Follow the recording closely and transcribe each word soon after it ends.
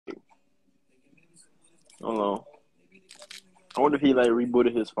I don't know. I wonder if he like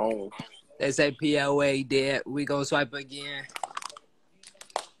rebooted his phone. They say POA dead. We gonna swipe again.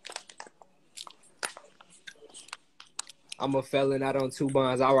 I'm a felon out on 2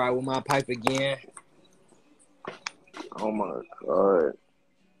 bonds. All right with my pipe again. Oh my god.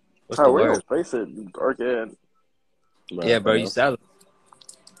 What's the Where word? your face at, you dark ass? Yeah, bro, you selling.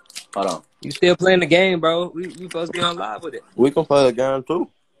 Hold on. You still playing the game, bro. We supposed to be on live with it. We can play the game too.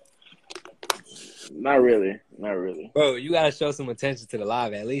 Not really. Not really. Bro, you gotta show some attention to the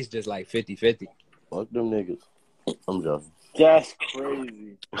live, at least just like 50-50. Fuck them niggas. I'm joking. That's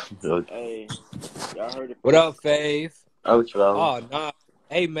crazy. I'm joking. Hey, y'all heard it. What up, Fave? I'm trying. Oh, nah.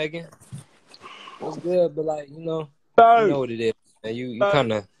 Hey, Megan. What's good? But, like, you know what it is. Man. You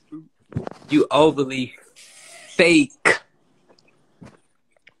kind of, you overly fake.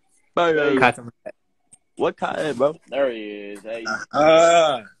 What kind, bro? There he is. Hey,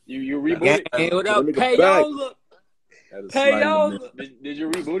 you reboot it? Hey, what up? Payola. Payola. Did you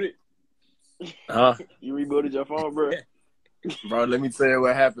reboot it? Huh? You rebooted your phone, bro? Bro, let me tell you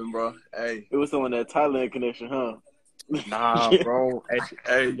what happened, bro. Hey. It was someone that Thailand connection, huh? Nah, bro.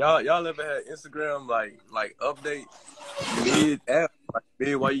 Hey, y'all ever had Instagram like update mid app, like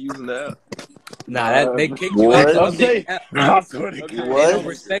mid while you using the app? Nah, they kick you out the update app. I swear to God. They don't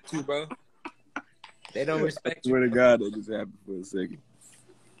respect you, bro. They don't respect I you. swear to God, that just happened for a second.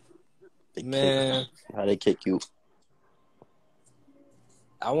 Man, How they kick you?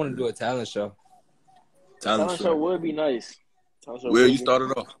 I want to do a talent show. Talent show would be nice. Where you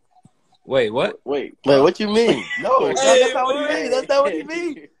started off? Wait, what? Wait, what you mean? No, Hey, that's not what he boy. mean. That's not what he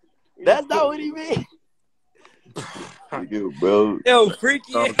mean. That's not what he mean. You, bro. Yo,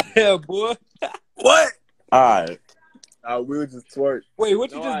 freaky yeah, boy. What? All right. I will just twerk. Wait,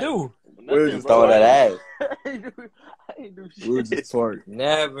 what you just do? We'll Just just throw that ass. I ain't do shit. We'll just twerk.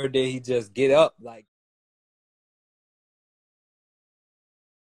 Never did he just get up like.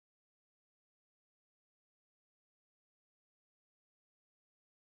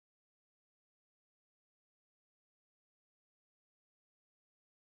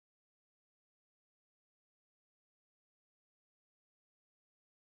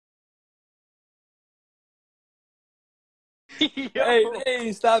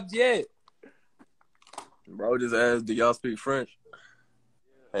 Hey, stop yet. Bro, just asked, do y'all speak French?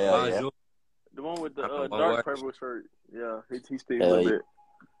 Hell yeah. The one with the One dark word. purple shirt. Yeah, he speaks a Hell little yeah. bit.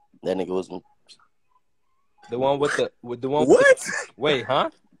 That nigga was. The one with the one. What? Wait, huh?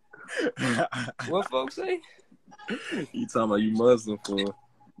 What folks say? You talking about you Muslim for?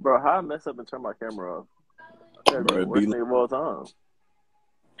 Bro, how I mess up and turn my camera off? That'd be Bro, the it worst be thing of all time.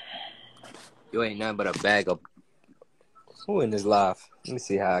 You ain't nothing but a bag of. Who in this live? Let me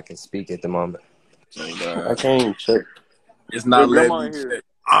see how I can speak at the moment. I can't even check. It's not Your letting grandma me in here. check.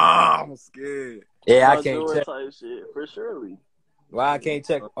 Ah, I'm scared. Yeah, I Bonjour can't check. type shit, for surely. Why I can't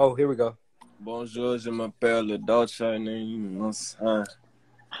check? Oh, here we go. Bonjour, je m'appelle Dulcé.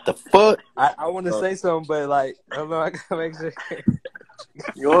 The fuck? I want to say something, but like, I don't know. I gotta make sure.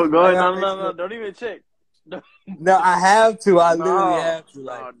 Go ahead. I gotta No. Don't even check. No, I have to. I No, literally have to.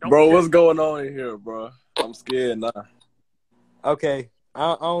 Like, no, don't Bro, check. what's going on in here, bro? I'm scared now. okay,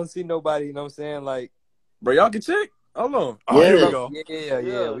 I don't see nobody. You know what I'm saying? Like, Bro, y'all can check. Hold on. Yeah. Oh, here we go.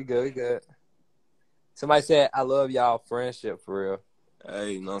 yeah. We good. Somebody said, "I love y'all friendship for real."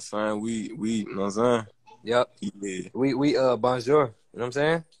 Hey, you know what I'm saying? We, you know what I'm saying? Yep. Yeah. We bonjour. You know what I'm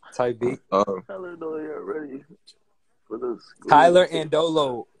saying? Type beat. Tyler, no, you're ready for the school. Tyler and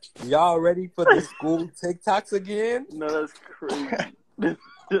Dolo, y'all ready for the school TikToks again? No, that's crazy.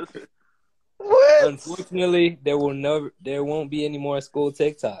 What? Unfortunately, there won't be any more school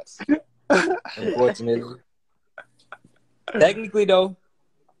TikToks. Unfortunately. Technically though.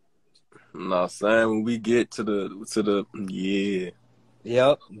 No, saying when we get to the yeah.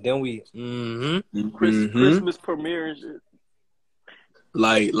 Yep. Then we Christmas premiere and shit.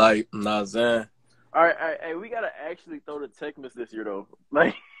 Like nah saying. All right, hey, we gotta actually throw the Techmas this year though.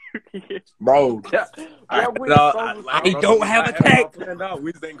 Like, Bro, I don't have a tech.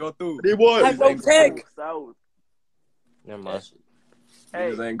 We just ain't go through. I have no tech. South. Never mind. We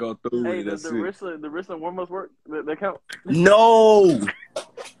just ain't go through. Hey, That's the it. wristlet warm-ups work? They count? No.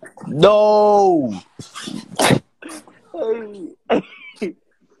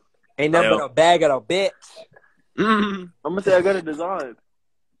 Ain't nothing but a bag of a bitch. I'm gonna say I got a design.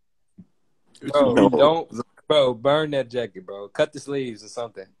 Bro, burn that jacket, bro. Cut the sleeves or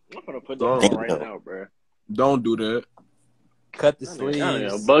something. I'm gonna put that on right now, bro. Don't do that. Cut the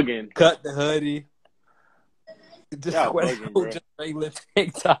sleeves. Bugging. Cut the hoodie. Just Y'all wear bugging, bro. just regular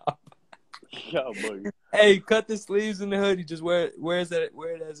tank top. Y'all bugging. Hey, cut the sleeves in the hoodie. Just wear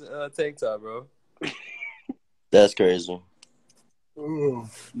it as a tank top, bro. That's crazy. I'm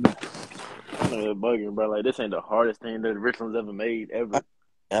bugging, bro. Like, this ain't the hardest thing that Richland's ever made, ever.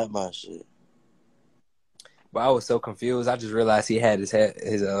 Got my shit. But I was so confused. I just realized he had his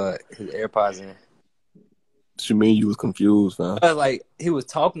AirPods in. What you mean you was confused, fam? I was like, he was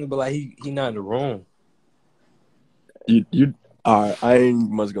talking, but like he not in the room. You all right, I ain't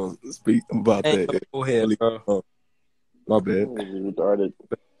much gonna speak about Hey, that. go ahead, bro. My bad. Retarded.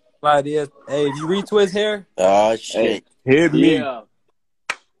 Idea. Hey, if you retwist hair, Oh, shit. Hit me. Yeah.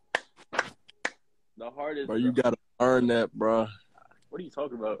 The hardest. Bro, you gotta earn that, bro. What are you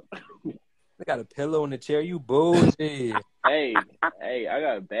talking about? they got a pillow in the chair. You bougie. Hey, I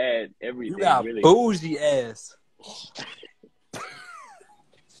got bad everything. You got really. bougie ass.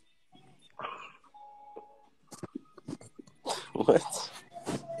 What?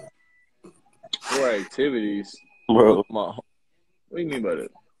 More activities. Bro. What do you mean by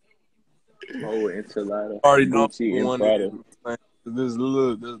that? Oh, enchilada. Already know Gucci and one. Prada. There's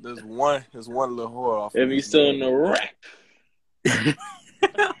one little whore off. If you still in the rack.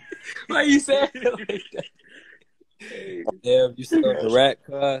 Why you saying it like that? Yeah, if you still in the rack,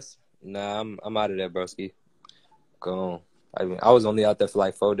 cuz. Nah, I'm out of there, broski. Go on. I was only out there for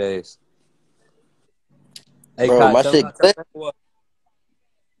like 4 days. Hey, Bro, Kai, my tell shit. what?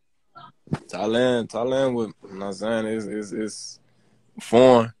 Thailand with, you know what I'm saying, it's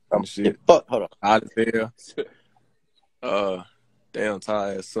foreign and shit. Fuck, hold on. Hot as hell. Damn,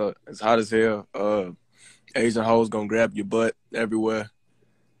 Thai ass suck. It's hot as hell. Asian hoes gonna grab your butt everywhere.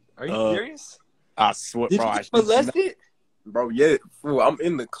 Are you serious? I swear, Did bro. you get molested? Bro, yeah, fool. I'm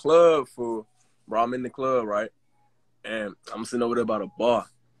in the club, fool. Bro, I'm in the club, right? And I'm sitting over there by the bar.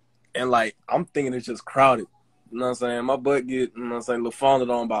 And, like, I'm thinking it's just crowded. You know what I'm saying? My butt get, you know what I'm saying, fondled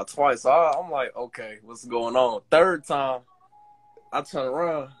on about twice. So I'm like, okay, what's going on? Third time, I turn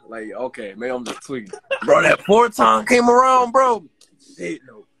around, like, okay, maybe I'm just tweaking. Bro, that fourth time came around, bro. Shit,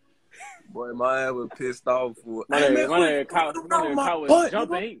 no. Boy, my ass was pissed off. For My nigga Kyle was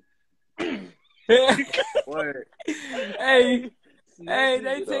jumping. Hey,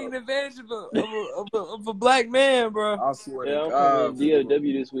 they taking advantage of a black man, bro. I swear Yeah, to I'm God. coming to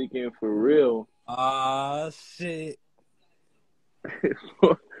DFW this weekend for real. Ah, shit.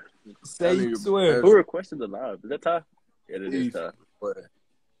 That Say you nigga swear. Who requested the live? Is that Ty? Yeah, it is Ty.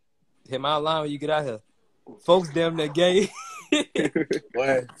 Hit my line when you get out here. Folks damn near gay.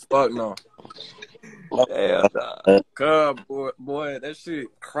 Boy, fuck no. Hell nah. God, boy, that shit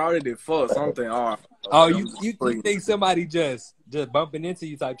crowded it for something. Oh, you think somebody just bumping into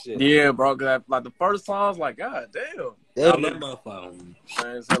you type shit? Yeah, bro. Cause like the first time, I was like, God damn. Damn that motherfucker.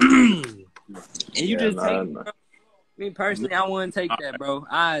 And you just take. Bro, me personally, I wouldn't take that, bro.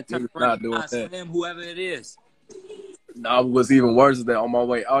 I turn around and slam whoever it is. Nah, what's even worse is that on my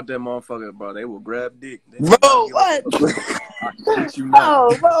way out that motherfucker, bro, they will grab dick. Bro, what? You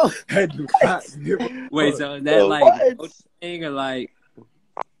not. Bro. Wait, so that like thing or like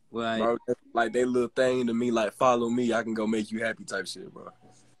bro, like they little thing to me, like follow me, I can go make you happy type shit, bro.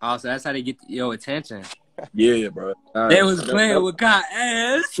 Oh, so that's how they get your attention. Yeah, bro. They was playing with Kai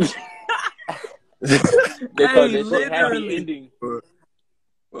ass. They call this literally. happy ending.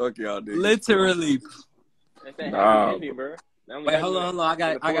 Fuck y'all, dude. Literally. That's that happy ending, bro. Wait, hold on. I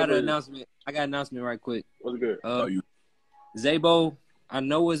got an announcement. I got an announcement right quick. What's good? Zabo, I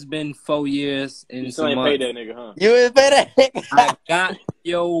know it's been 4 years and you still ain't paid that nigga, huh? You ain't pay that. I got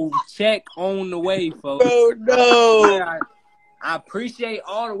your check on the way, folks. Bro, no. I appreciate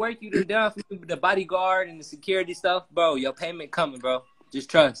all the work you done for me with the bodyguard and the security stuff, bro. Your payment coming, bro. Just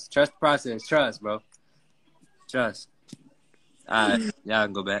trust the process. Trust, bro. Trust. All right, y'all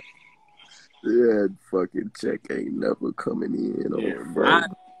can go back. Yeah, fucking check ain't never coming in, bro. I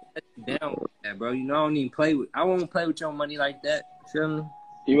down with that, bro. You know I don't even play with. I won't play with your money like that. Feel me?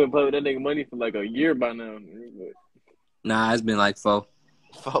 You been playing with that nigga money for like a year by now. Nah, it's been like 4.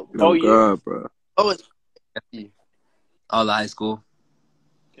 4 years, God, bro. Oh, it's all of high school.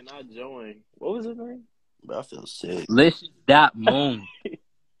 Can I join? What was his name? bro, I feel sick. Licious.moon.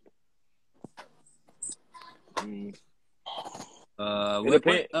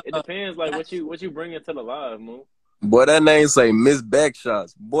 It depends, like what you bring into the live, Moon. Boy, that name say Miss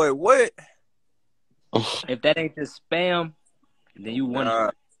Backshots. Boy, what? If that ain't just spam, then you want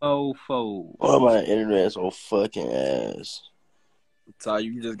to fold. Why my internet so fucking ass? Ty,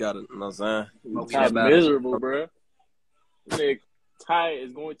 you just gotta, you know what I'm saying? Ty's miserable, bro. Nigga, Ty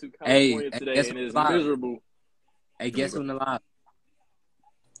is going to California today and is miserable. Hey, guess who in the live?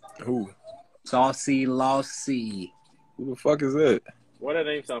 Who? Saucy Lossy. Who the fuck is that? Why that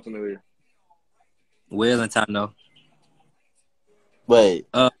name sound familiar? Will and Tano. Wait.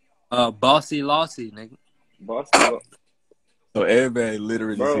 Bossy Lossy, nigga. Boston. So everybody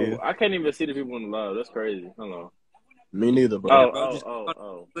literally Bro, see it. I can't even see the people in the live. That's crazy. Hold on. Me neither, bro.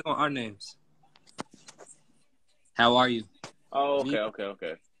 Oh. Click on our names. How are you? Oh,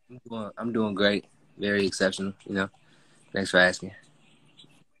 okay. I'm doing great. Very exceptional, you know. Thanks for asking.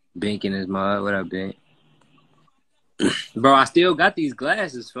 Bink in his mod. What up, Bink? Bro, I still got these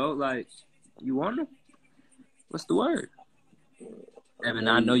glasses, folks. Like, you want them? What's the word? Evan,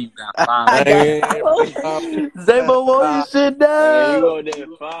 I know you got 5. I Zabo, boy, you shit Hey, down. you go there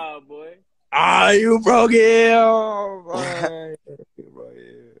 5, boy. You broke it.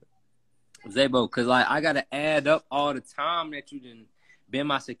 Zabo, because, like, I got to add up all the time that you done been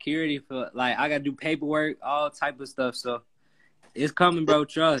my security for. Like, I got to do paperwork, all type of stuff. So, it's coming, bro.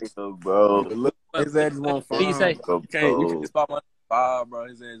 Trust. Bro. Look, his ass is 1.5. What do you say? You can't spot my 5, bro.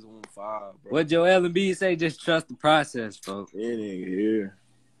 His ass is 1.5, bro. What Joel and B say? Just trust the process, folks. It ain't here.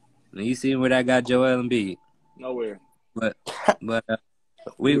 And you see where I got Joel and B? Nowhere. But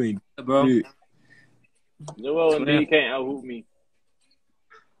we bro. Joel and B can't out-hoop me.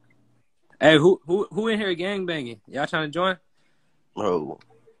 Hey, who in here gang banging? Y'all trying to join? Bro.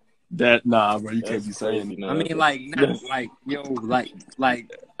 That nah, bro. You That's can't be saying crazy, it. no. I mean, like, not like, yo,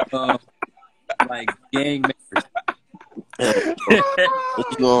 like gang members. What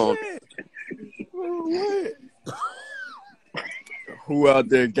you going? What? Who out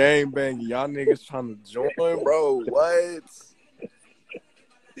there gang banging? Y'all niggas trying to join, bro? What?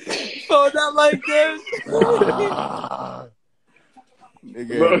 Oh, not like this.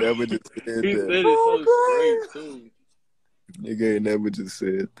 Nigga Bro, ain't never just said He that. said it so straight, too. Nigga ain't never just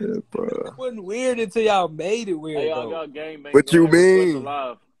said that, bro. It wasn't weird until y'all made it weird, Hey, though. y'all gang bang. What you mean?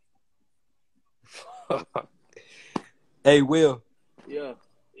 Alive. Hey, Will, Yeah.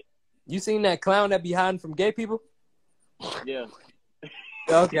 you seen that clown that be hiding from gay people? Yeah.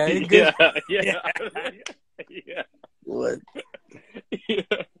 Okay, good. Yeah. What?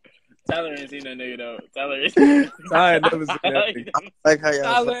 Tyler ain't seen that nigga, though. Tyler ain't seen that. I ain't never seen that nigga. Like how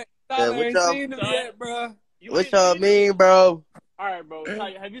y'all. Tyler what ain't y'all- seen him yet, bro. You What ain't y'all seen him? mean, bro? All right, bro.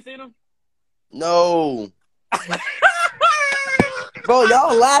 Tyler, have you seen him? No. Bro,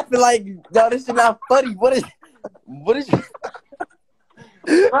 y'all laughing like, yo, this is not funny. What is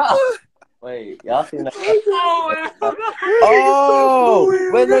bro. Wait, y'all seen that? Oh, wait,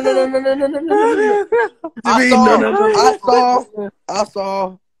 no. I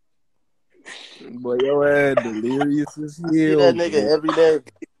saw. Boy, your ass delirious as I see hell. that nigga every day.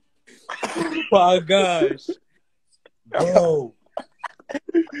 My gosh. Bro.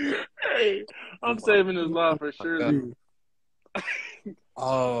 Hey, I'm saving his life for sure.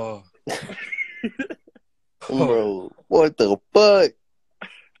 Oh. Bro, what the fuck?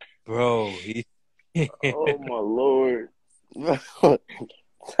 Bro. Oh, my Lord.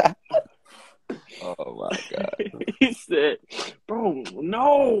 Oh, my God. He said, bro,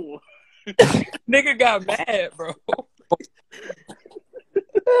 no. Nigga got mad, bro.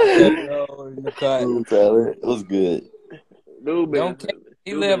 Yo, in the cut. Ooh, Tyler, it was good. Dude, Don't care.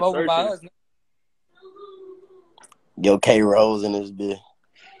 He live over by us. Yo, K Rose in this bitch.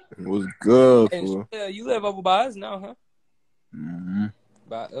 It was good, Hey, fool. yeah, you live over by us now, huh? Mm-hmm.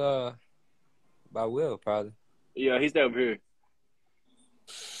 By Will, probably. Yeah, he's over here.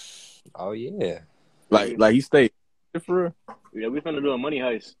 Oh, yeah. Like he stayed for real? Yeah, we finna do a money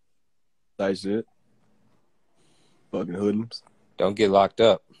heist. That shit. Fucking hoodlums. Don't get locked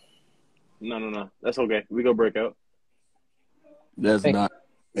up. No. That's okay. We go break out. That's Hey, not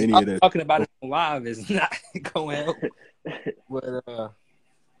any I'm of that. talking about it on live is not going to help. But,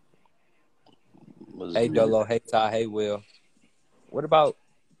 hey, Dolo. Hey, Ty. Hey, Will. What about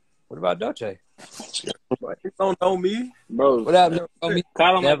Dulcé? He don't know me. Bro, What up? Me?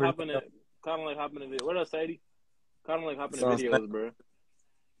 Kind of like Never. hopping in video. What up, Sadie? Kind of like hopping in Sounds videos, bro.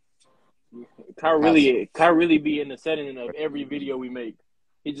 Kyle really be in the setting of every video we make.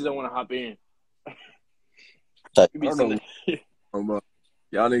 He just don't want to hop in. He be sitting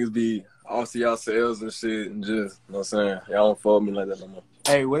Y'all niggas be off to yourselves and shit and just, you know what I'm saying? Y'all don't follow me like that no more.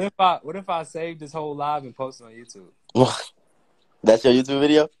 Hey, what if I save this whole live and post it on YouTube? That's your YouTube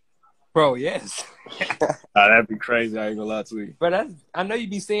video? Bro, yes. That'd be crazy. I ain't gonna lie to you. But I know you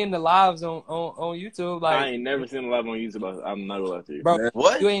be seeing the lives on YouTube. Like, I ain't never seen a live on YouTube. I'm not gonna lie to you. bro,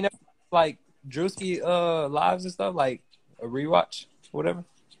 What? you ain't never like Drewski lives and stuff, like a rewatch, whatever.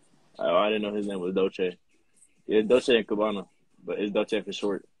 Oh, I didn't know his name was Dulcé. Yeah, Dulcé and Cabana, but it's Dulcé for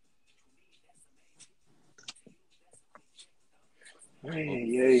short.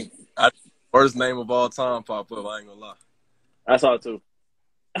 Hey. First name of all time pop up. I ain't gonna lie. I saw it too.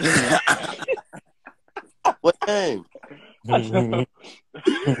 What name? I saw-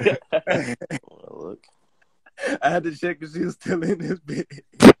 Look. I had to check if she was still in this bed.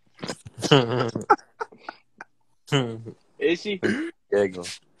 Is she? There you go.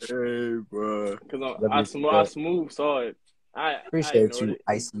 Hey, bro. Because I smooth saw it. I Appreciate ignored you, it.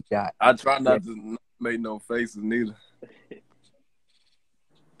 Icy Dot. I try not to make no faces neither.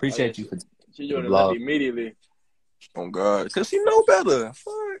 Appreciate you for She joined it left immediately. Oh, God. Because she know better.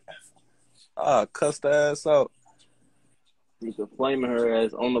 Fuck. Ah, cuss the ass out. You can flaming her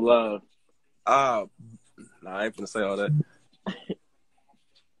ass on the live. Nah, I ain't finna say all that.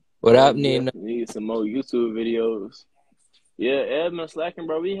 What up, Nina? Need some more YouTube videos. Yeah, Edmund slacking,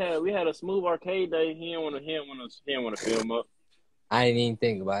 bro. We had a smooth arcade day. He didn't want to film up. I didn't even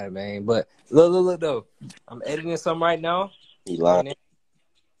think about it, man. But look though. I'm editing something right now. He lying.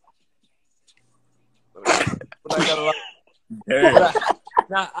 But I got a lot. Damn.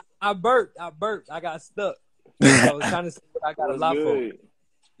 Nah, I burped. I got stuck. I was trying to see what I got a lot for. You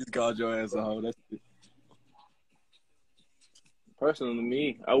called your ass a hoe. That's it. Personally, to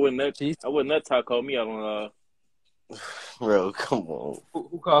me, I wouldn't let Ty call me out on Bro, come on.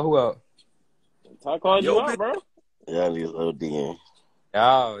 Who called who out? Ty called you out, bro. Yeah, these ODing.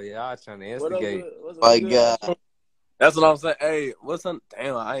 Oh yeah, I was trying to instigate. My God. That's what I'm saying. Hey, damn,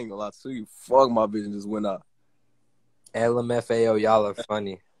 I ain't gonna lie to you. Fuck, my vision just went out. LMFAO, y'all are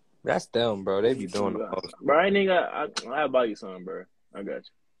funny. That's them, bro. They be doing the most. Bro, I'll buy you something, bro. I got you.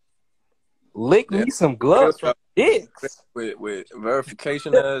 Lick me some gloves from dicks. With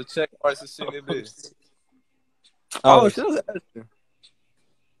verification and check marks and shit in this. Oh, shit.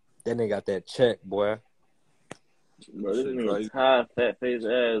 That nigga got that check, boy. Bro, this nigga Ty, fat face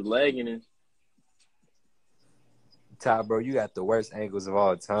ass, lagging it. Ty, bro, you got the worst angles of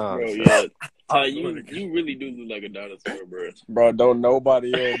all time. Bro, yeah. Ty, you really do look like a dinosaur, bro. Bro, don't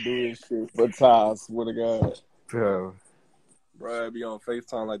nobody else do this shit for Ty, swear to God. Bro. Bro, I be on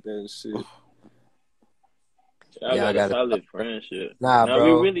FaceTime like that and shit. I got a solid friendship. Nah, now,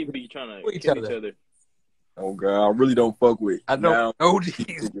 bro. we really be trying to kill each other. Oh, God, I really don't fuck with. I don't know these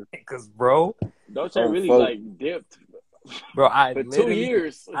niggas, bro. Dulcé really, like, dipped. Bro, for 2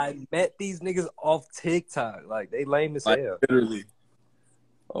 years. I met these niggas off TikTok. Like, they lame as hell. Literally.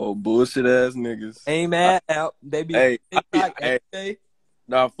 Oh, bullshit ass niggas. Ain't mad out. They be TikTok every day.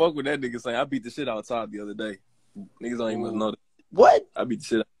 Nah, fuck with that nigga saying I beat the shit out of Todd the other day. Niggas don't even know that. What? I beat the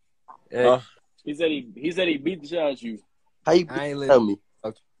shit out. Hey. He said he beat the shit out of you. How you tell me?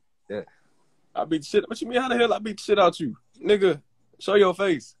 Okay. Yeah. I beat the shit. What you mean? How the hell I beat the shit out you, nigga? Show your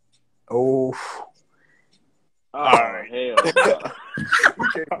face. Oh. Hell.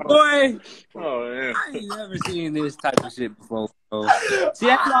 Boy. Oh man. I ain't never seen this type of shit before, bro. See,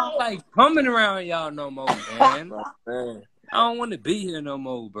 I don't like coming around y'all no more, man. Man. I don't want to be here no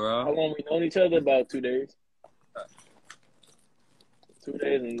more, bro. How long we known each other? About 2 days. 2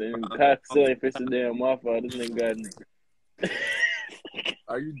 days, and then Ty still ain't fixed the damn Wi-Fi. This nigga got.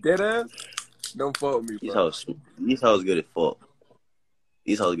 Are you dead ass? Don't fuck with me, bro. These hoes good at fuck.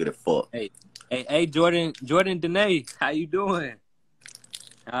 These hoes good at fuck. Hey, Jordan Danae, how you doing?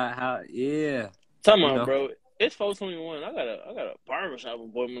 Yeah. Come on, bro. It's 4:21. I got a barbershop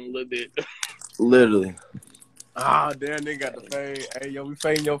appointment in a little bit. Literally. Ah, damn, they got the fade. Hey, yo, we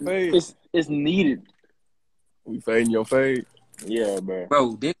fading your fade. It's needed. We fading your fade. Yeah, bro.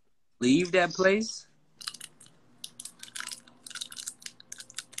 Bro, did you leave that place?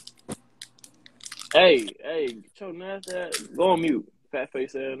 Hey, get your nasty ass. Go on mute. Fat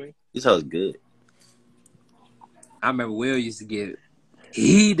face ass nigga. These hoes good. I remember Will used to get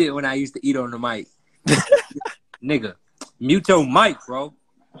heated when I used to eat on the mic. Nigga, mute your mic, bro.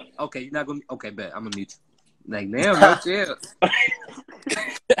 Okay, you're not gonna. Okay, bet I'm gonna mute you. Like, damn, bro, chill.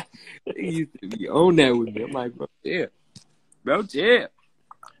 He used to be on that with me. I'm like, bro, chill. Bro, chill.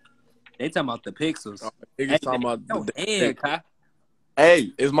 They talking about the pixels. Niggas talking about the head, Kai.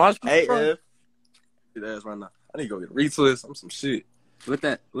 Hey, is my Hey, shit ass right now. I need to go get a retwist. I'm some shit. What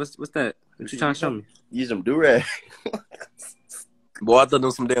that? What's that? What you trying to show me? use them do-rag. Boy, I thought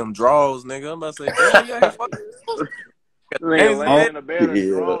them some damn draws, nigga. I'm about to say, damn, you ain't fucking. Laying in the bed and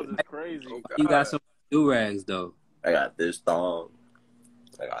draws is crazy. Oh, You got some do-rags, though. I got this thong.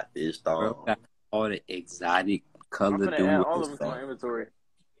 Bro, got all the exotic color I'm gonna add all of do-rags. them to my inventory.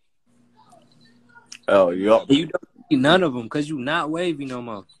 Oh, yup. You don't see none of them because you not wavy no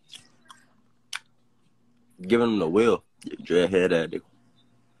more. Giving them the will. Dreadhead at it.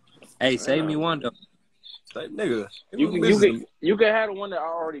 Hey, save me one, though. Like, nigga, You can have the one that I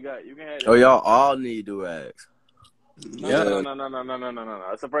already got. You can have. Oh, y'all all need do-rags. No.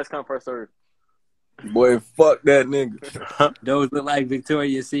 It's the first come, first serve. Boy, fuck that nigga. Those look like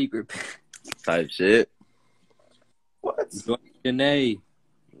Victoria's Secret. Type shit. What? Janae,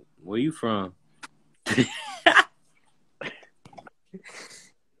 where you from?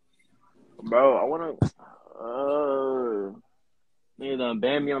 Bro, I wanna. Nigga done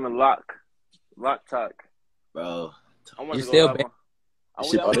ban me on the lock talk. Bro. I want You to go still live. ban? I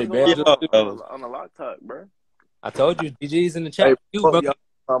Shit, want they to go banned live you? on the lock talk, bro. I told you, GG's in the Hey, chat. You, fuck bro. y'all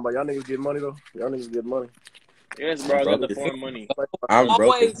talking about y'all niggas get money though. Y'all niggas get money. Yes, bro. I got Broke the as foreign money. I'm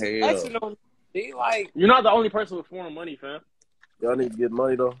broke as Always hell. flexing on me, like. You're not the only person with foreign money, fam. Y'all niggas get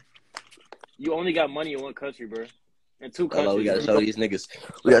money though. You only got money in one country, bro. In two Hello, we countries. gotta show these niggas.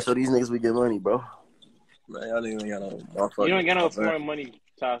 We gotta show these niggas we get money, bro. Man, y'all niggas ain't got no motherfucker. You don't get no foreign money,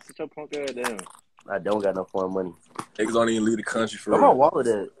 child. Sit your punk ass down. I don't got no foreign money. Niggas don't even leave the country for Where my real. wallet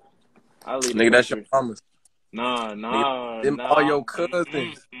at? I leave the Nigga, that's your country. promise. Nah. Them all your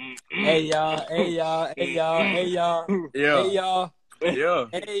cousins. Hey y'all, hey y'all, hey y'all, hey y'all, Yeah. hey y'all, Yeah.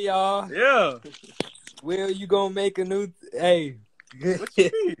 hey y'all. Yeah. Will you gonna make a new? Hey, What you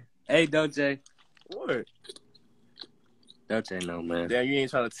mean? hey, Dulcé. What? Dulcé, no man. Damn, you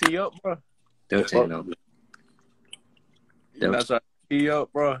ain't trying to tee up, bro? Dulcé, no. You not trying to tee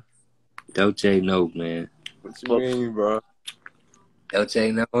up, bro? Dulcé, no man. What you mean, bro?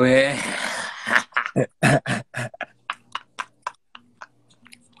 Dulcé, no man.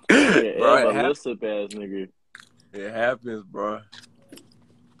 Yeah, Bro, a little sip ass nigga. it happens, bro.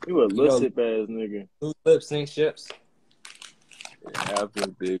 You a little sip ass nigga. Blue lip sync ships. It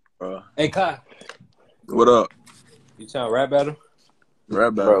happens, big, bro. Hey, Kai, What up? you trying to rap battle?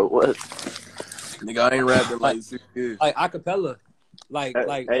 Rap battle. Bro, what? Nigga, I ain't rapped in like 6 years. Like acapella, like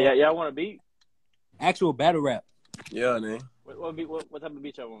Hey, y'all want a beat? actual battle rap, Yeah, man. What type of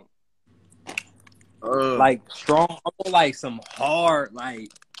beat y'all want? like strong, I want like some hard,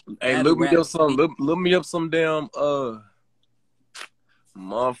 like. Hey, battle look me rap. up some. Look me up some damn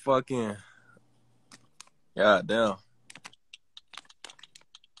motherfucking. God damn.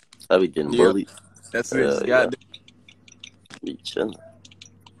 I be getting Yep. bullied. That's it. Just goddamn. Be chilling.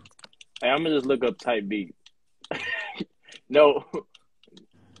 Hey, I'm gonna just look up type beat. No,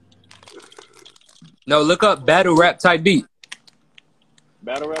 Look up battle rap type beat.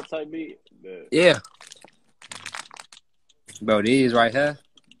 battle rap type beat. Yeah. Bro, these right here.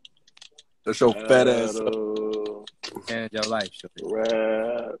 That's your fat ass. Battle Change your life, shorty.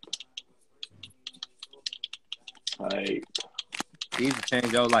 rap type These will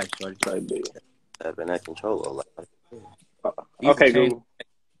change your life, shorty. type beat. I've been at control all life. Okay, Google.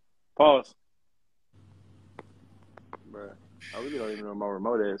 Pause. Bruh, I really don't even know my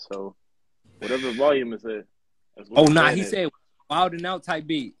remote is, so whatever volume is at. Oh, nah, he said wild and out type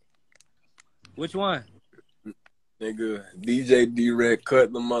beat. Which one? Nigga, DJ D-Rec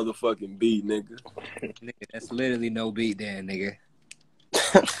cut the motherfucking beat, nigga. Nigga, that's literally no beat then, nigga.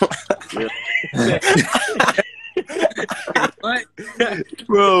 What?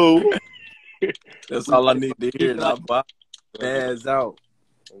 Bro. That's all I need to hear. Now, bop ass out.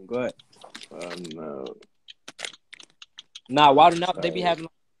 Good. No. Nah, wild and out, they be having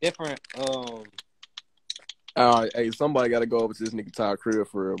different, Hey, somebody got to go over to this nigga Ty crib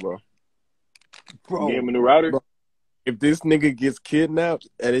for real, bro. Give him a new router? Bro. If this nigga gets kidnapped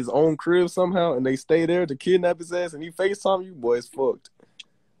at his own crib somehow and they stay there to kidnap his ass and he FaceTime you, boy, it's fucked.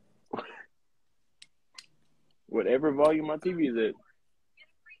 Whatever volume my TV is at.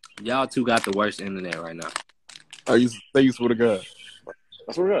 y'all two got the worst internet right now. I used to say you swear to God.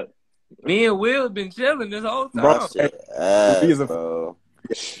 I swear to God. Me and Will been chilling this whole time. Bro, Bro.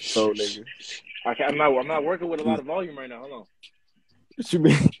 So, nigga. I'm not working with a lot of volume right now. Hold on. What you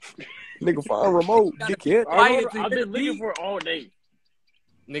mean? Nigga, find remote. Dickhead. I've been looking for it all day.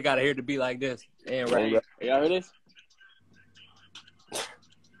 Nigga gotta hear the beat like this. And right. Hey, y'all hear this?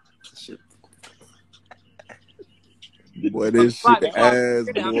 Shit. Boy, this shit ass,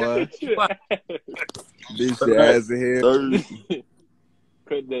 boy. This shit ass in here.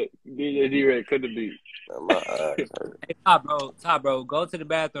 Cut that. DJ D-Ray, cut the beat. Hey, Ty, bro, go to the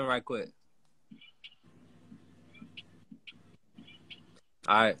bathroom right quick.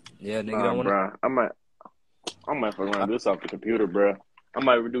 All right. Yeah, nigga don't want to. Bro. I might fuck around this off the computer, bro. I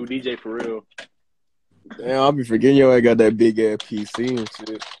might do DJ for real. Damn, I'll be forgetting yo ain't got that big ass PC and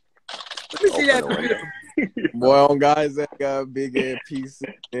shit. Let me see that computer. Boy, on guys that got a big ass PC,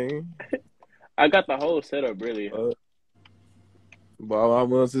 man. I got the whole setup, really. Boy, I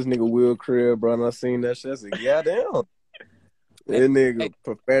went to this nigga Will crib, bro, and I seen that shit. I said, yeah, damn. That nigga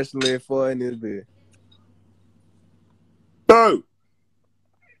professionally for in this bit. Bro.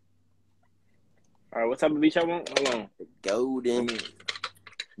 All right, what type of beat y'all want? Hold on. Golden.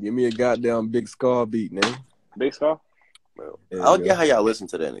 Give me a goddamn big scar beat, man. Big Scar? Bro. I don't get how y'all listen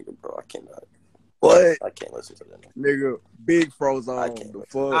to that nigga, bro. I cannot. What? I can't listen to that nigga. Nigga, big froze on. I can't. The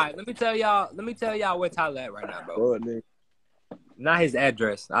fuck? All right, let me tell y'all where Tyler at right now, bro. What, nigga? Not his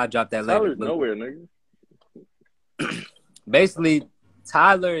address. I'll drop that later. Tyler's nowhere, nigga. Basically,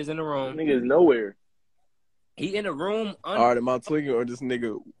 Tyler is in the room. Nigga is nowhere. He in the room. All right, am I tweaking or this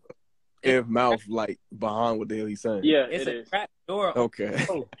nigga if mouth like behind what the hell he's saying? Yeah, It's it a is. trap door. Okay.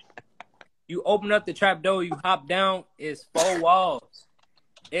 You open up the trap door, you hop down, it's 4 walls.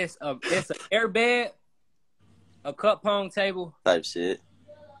 It's an air bed, a cup pong table, Type shit.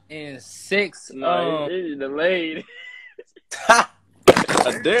 and 6 No, it's delayed.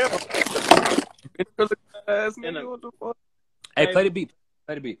 Damn. What the fuck? Hey, play the beat.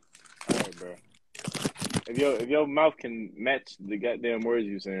 Play the beat. All right, bro. If your mouth can match the goddamn words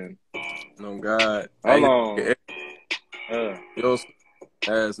you saying. No God. Hold on. Yo, ass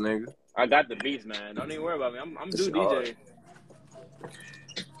nigga. I got the beats, man. Don't even worry about me. I'm due DJ.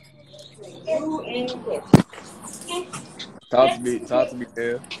 Talk to me,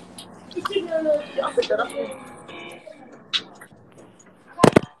 there.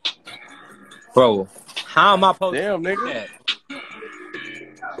 Bro, how am I supposed Damn, to do nigga. that?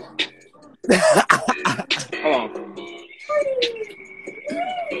 Hold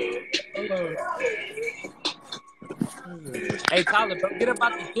on. Hey, Tyler, bro, get up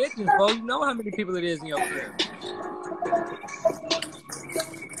out the kitchen, bro. You know how many people it is in your crib.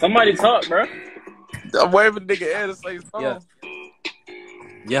 Somebody talk, bro. I'm waving nigga air to say something.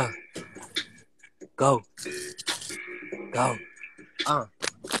 Yeah. Go.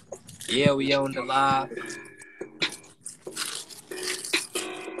 Yeah, we on the live.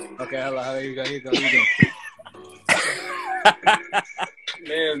 Okay, hello. Here you go.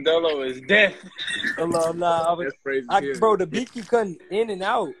 Man, Dolo is dead. Hello, nah. That's crazy. Bro, the beat keep cutting in and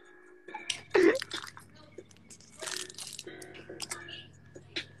out.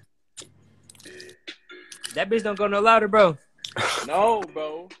 That bitch don't go no louder, bro. No,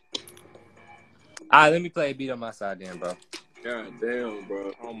 bro. All right, let me play a beat on my side then, bro. God damn,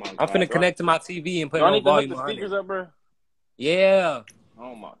 bro. Oh my God. I'm finna connect to my TV and put it I on need to hook volume the 100. speakers up, bro. Yeah.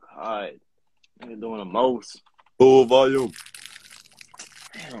 Oh my God. You're doing the most. Full volume.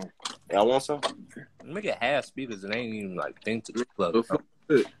 Damn. Y'all want some? Make it half speakers and ain't even like thing to plug. The fuck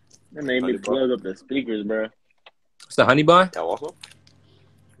is it? That made me plug up the speakers, bro. It's the honey bun. Y'all want some?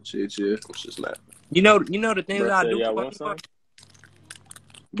 Shit. It's just mad. You know the things Bro, I said, do. y'all for want honey some?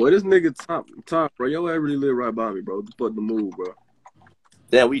 Boy, this nigga top, bro. Your ass really live right by me, bro. What the fuck the move, bro?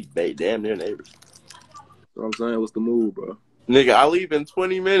 Damn, we damn near neighbors. You know what I'm saying? What's the move, bro? Nigga, I leave in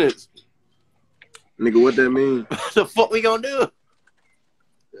 20 minutes. Nigga, what that mean? What the fuck we gonna do?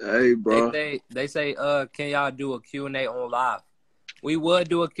 Hey, bro. They say, can y'all do a Q&A on live? We would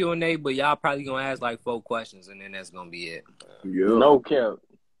do a Q&A, but y'all probably gonna ask like 4 questions, and then that's gonna be it. Yeah. No cap.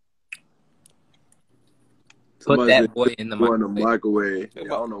 Put that boy in the microwave. Yeah, I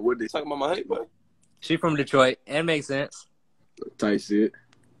don't know what they talking about my height, boy. She from Detroit. It makes sense. Type shit.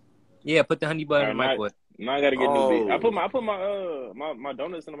 Yeah, put the honey bun in the microwave. Now I gotta get new beat. I put my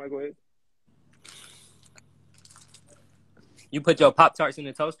donuts in the microwave. You put your Pop-Tarts in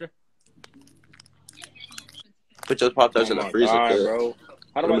the toaster? Put your Pop-Tarts in the freezer, bro.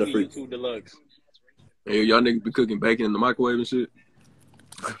 How do I get YouTube Deluxe? Hey, y'all niggas be cooking bacon in the microwave and shit?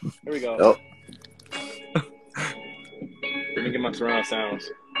 Here we go. Oh. Let me get my surround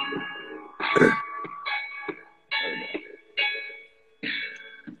sounds.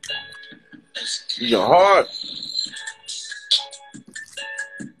 You go hard.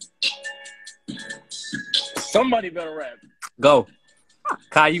 Somebody better rap. Go.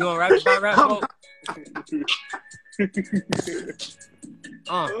 Kai, you gonna rap about rap?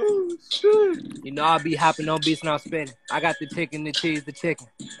 Oh, shit. You know I'll be hopping on beats and I'm spinning. I got the chicken, the cheese, the chicken.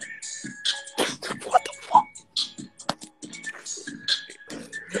 What the fuck?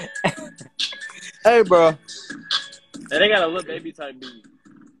 Hey, bro. Hey, they got a little baby type beat.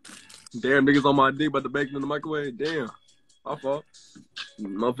 Damn, niggas on my dick about the bacon in the microwave. Damn. My fault.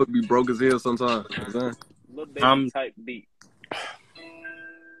 Motherfucker be broke as hell sometimes. You know what I'm saying? Little baby type beat.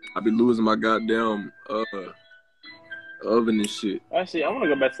 I be losing my goddamn oven and shit. Actually, I want to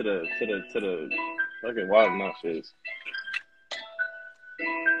go back to the fucking Wild Nut shit.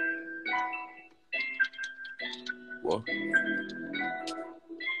 What?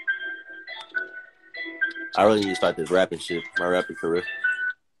 I really need to start this rapping shit. My rapping career.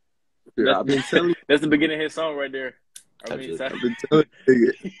 Yeah, I've been telling you. That's the beginning of his song right there. I've been telling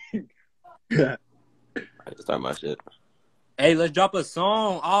you. I need to start my shit. Hey, let's drop a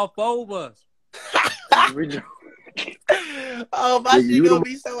song. All 4 of us. Oh, my Nigga, shit gonna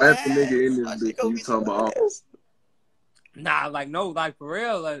be so that's ass. the nigga in this bitch. You talking about ass. Nah, like, no, like, for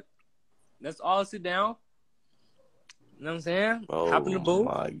real. Like, let's all sit down. You know what I'm saying? Oh, Hop in the booth.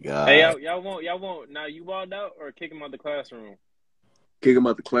 my God. Hey, y'all want, now you walled out or kick him out the classroom? Kick him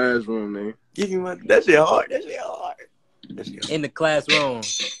out the classroom, man. Give me my. That shit hard. That shit hard. That shit hard. In the classroom.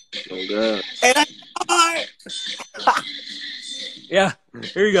 Oh God. Hey, that's hard. Yeah,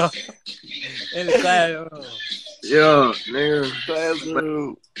 here we go. In the classroom. Yeah, nigga.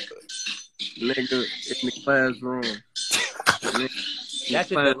 Classroom. Nigga in the classroom. That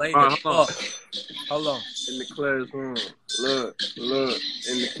shit delayed as fuck. Hold on. In the classroom. Look.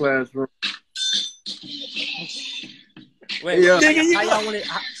 In the classroom. Wait, Yeah. how y'all want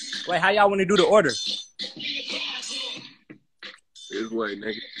to? How y'all want to do the order? This way,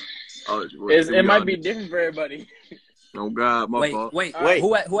 nigga. Oh, It might be different for everybody. Oh God, my fault. Wait. Wait.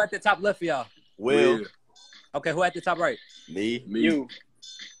 Who at the top left for y'all? Will. Okay, who at the top right? Me. You.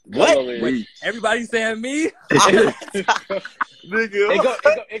 What? Me. Everybody saying me? Nigga.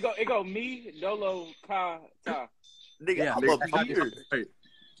 It go me, Dolo, Ka, Ta. Nigga, Yeah, I'm Nigga, up here. Hey,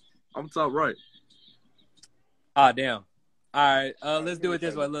 I'm top right. Ah, damn. All right, let's do it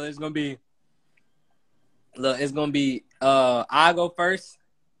this way. Look, it's gonna be I go first,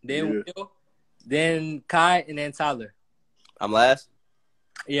 then Will, then Kai, and then Tyler. I'm last.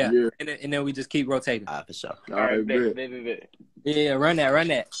 Yeah. Yeah. And then we just keep rotating. All right, for sure. All right, bet. Bet. Yeah, run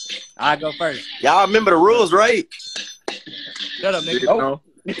that. I go first. Y'all remember the rules, right? Shut up, nigga. No.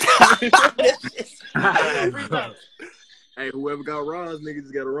 Freestyle. Hey, whoever got runs, nigga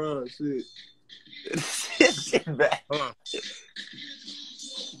just got to run. Shit. Shit back. Hold on.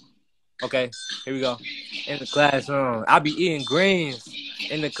 Okay, here we go. In the classroom. I be eating greens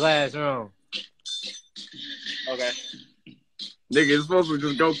in the classroom. Okay. Nigga, it's supposed to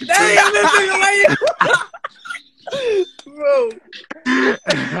just go continue. Damn, this nigga late. Bro.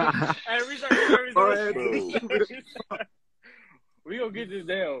 Hey, restart. We gonna get this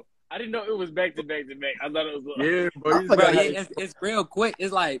down. I didn't know it was back to back. I thought it was. Yeah, bro. Bro, yeah, it's real quick.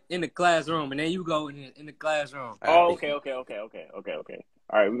 It's like in the classroom, and then you go in the classroom. Oh, okay. All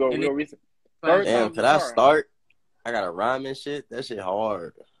right, we go reset. Damn, can I start? I got to rhyme and shit. That shit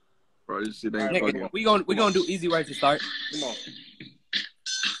hard. Bro, this shit ain't Nigga, funny. we gonna do easy right to start. Come on.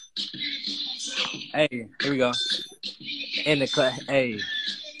 Hey, here we go. In the class. Hey.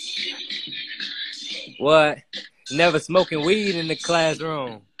 What? Never smoking weed in the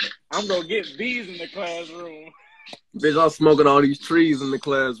classroom. I'm gonna get bees in the classroom. Bitch, I'm smoking all these trees in the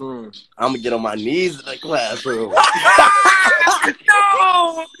classroom. I'm going to get on my knees in the classroom. No!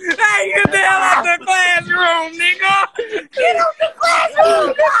 Hey, get the hell out the classroom, nigga! Get out the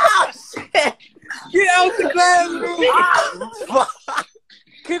classroom! Oh, shit. Get out the classroom!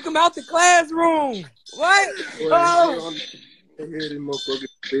 Kick him out the classroom! What? Oh! I hear this motherfucker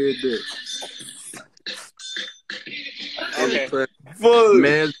said that. Okay. Fuck.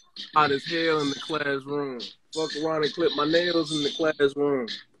 Man, hot as hell in the classroom. Fuck around and clip my nails in the classroom.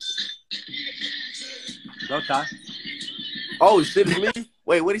 Go, Ty. Oh, shit, it's me?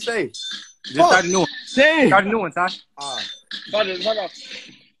 Wait, what'd he say? Just start a new one. Damn. Start a new one, Ty. Start off.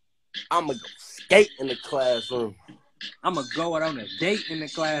 I'm going to go skate in the classroom. I'm gonna go out on a date in the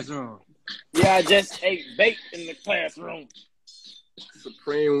classroom. Yeah, I just ate bait in the classroom.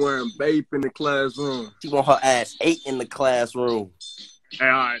 Supreme wearing vape in the classroom. She want her ass 8 in the classroom. Hey,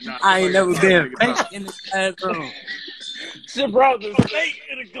 all right, nah, I ain't never been fake in the classroom. She brought the bait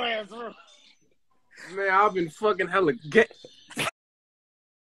in the classroom. Man, I've been fucking hella gay.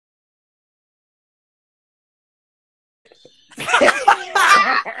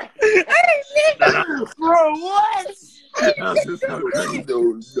 Bro, what?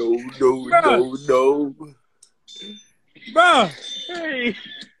 No. Bro, Hey,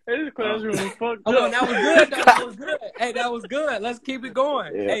 this classroom is fucked hold on, up. that was good. That was good. Hey, that was good. Let's keep it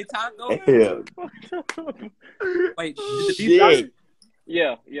going. Yeah. Hey, Ty, go. Yeah. Wait, did the beat Shit. start?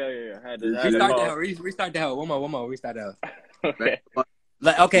 Yeah. Had to Restart the pause. hell. Restart the hell. One more. Restart the hell. Okay.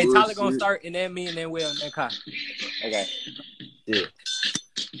 Like, okay, Bullshit. Tyler gonna start, and then me, and then Will, and then Kai. Okay. Yeah.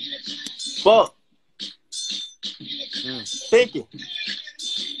 Fuck. Thinking.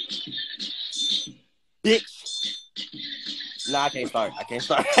 Bitch. Nah, I can't start. I can't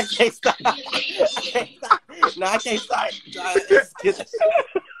start. Nah, I can't start.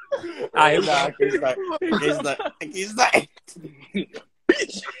 Alright, Nah, I can't start. I can't start.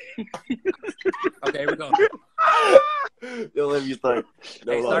 Okay, here we go. Yo, let me start.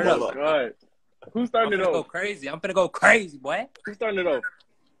 No, Hey, no, start no, up. no. All right. Who's I'm starting it finna go off? crazy. I'm finna go crazy, boy. Who's starting it off?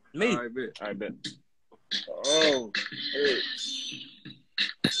 Me. All right, bet. I bet. Oh. Hey.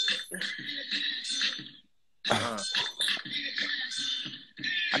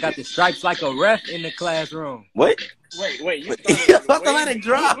 I got the stripes like a ref in the classroom. What? Wait. You You started. supposed to let it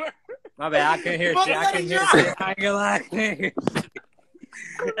drop. My bad. I couldn't hear shit. I couldn't hear shit. I ain't gonna lie. I couldn't hear shit.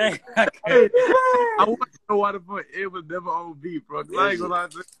 Hey, I want to know why the fuck it was never on beat, bro. I ain't gonna lie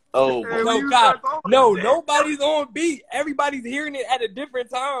to you. Oh, Hey, no, God. No, nobody's on beat. Everybody's hearing it at a different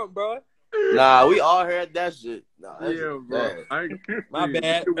time, bro. nah, we all heard that shit. Nah, that Yeah, shit bro. bad. My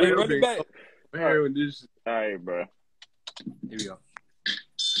bad. Hey, run it back. Man, this shit. All right, bro. Here we go.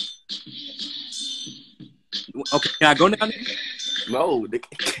 Okay, can I go now? No, nigga.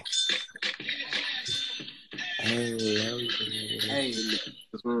 Hey,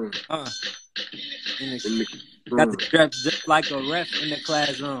 Mm. got the strap just like a ref in the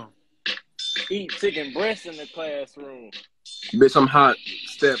classroom. Eat chicken breast in the classroom. Bitch, I'm hot.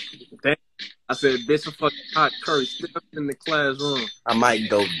 Step. Damn. I said, bitch, I'm fucking hot. Curry, step in the classroom. I might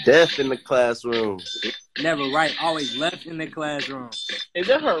go deaf in the classroom. Never right, always left in the classroom. Is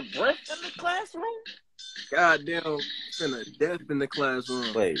that her breath in the classroom? Goddamn, finna death in the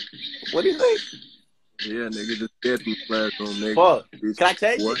classroom. Wait, what do you think? Yeah, nigga, just death in the classroom, nigga. Fuck. Bitch, Can I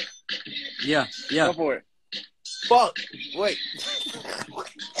take what? it? Yeah. Go for it. Fuck. Wait.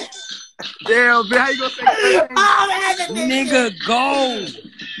 Damn, bitch, how you gonna say that? Nigga, go.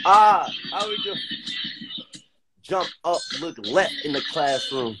 I would just jump up, look left in the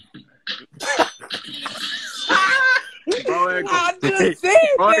classroom. Bro, I just said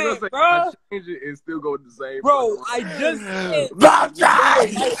that, bro. I change it and still go the same. Bro, I just said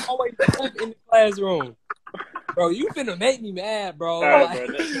Baptized! always left in the classroom. Bro, you finna make me mad, bro. All right,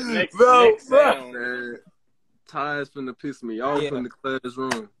 bro. Next sound. Man, Ty's finna piss me off in the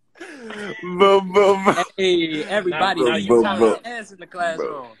classroom. Hey, everybody, Now you you count bro. the ass in the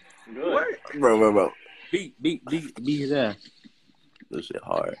classroom. Good. Bro. Beat his ass. This shit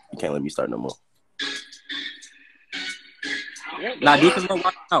hard. You can't let me start no more. Nah, do some more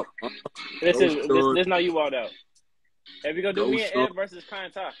walk out. This now you walked out. If we gonna do me and Ed versus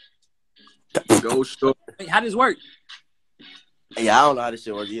Kind Ty. Go short. Hey, how does this work? Yeah, I don't know how this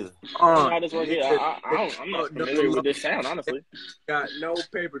shit works either. I don't know how this works here. I'm not familiar with this sound, honestly. Got no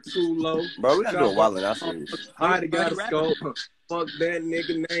paper too low. Bro, we gotta do a while and I serious. I got a scope. Fuck that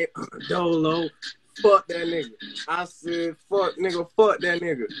nigga name Dolo. Fuck that nigga. I said, fuck nigga, fuck that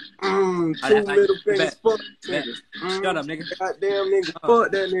nigga. Two middle fingers, fuck that nigga. Shut up, nigga. Goddamn nigga,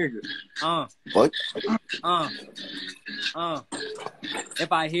 fuck that nigga. What?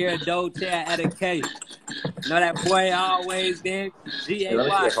 If I hear a Dulcé at a K, know that boy always then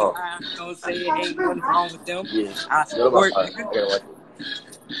G-A-Y. I don't say it ain't nothing wrong with them. Yeah. I support nigga.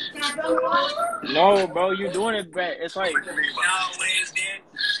 No, bro, you doing it bad. It's like,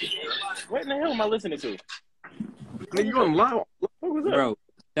 what in the hell am I listening to? Nigga, you on loud? What was that? Bro,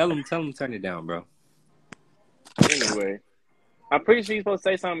 tell him turn it down, bro. Anyway, I'm pretty sure you're supposed to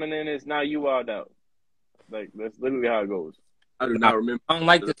say something and then it's now you wild out. Like, that's literally how it goes. I do not remember. I don't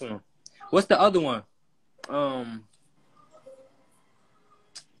like this one. What's the other one? I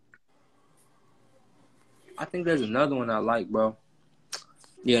think there's another one I like, bro.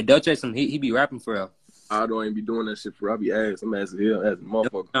 Yeah, Dulcé, he be rapping for real. I don't even be doing that shit for real. I be ass. I'm ass as hell, as a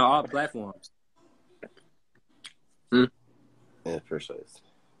motherfucker. On all platforms. Yeah, for sure.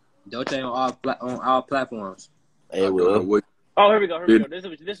 Dulcé on all platforms. Hey, Will. Oh, here we go. This is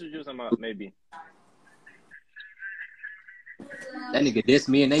what you was talking about, maybe. That nigga dissed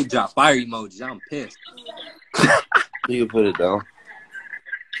me and they drop fire emojis. I'm pissed. You can put it down.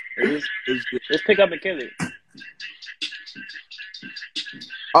 Let's pick up and kill it.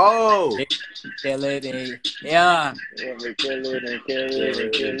 Oh! Kill it and yeah. Yeah, we kill it and kill it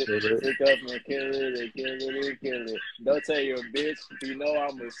and kill it. Pick up and kill it and kill it and kill it. Don't tell your bitch. You know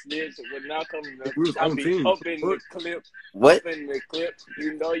I'm a snitch. When I come to I'll be up in the clip. What? Up in the clip.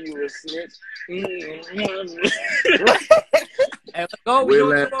 You know you a snitch. Hey, let's go. We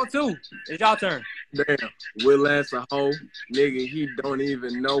doing 2-on-2. It's y'all turn. Damn, Will ass a hoe. Nigga, he don't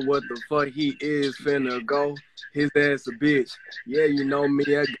even know what the fuck he is finna go. His ass a bitch. Yeah, you know me,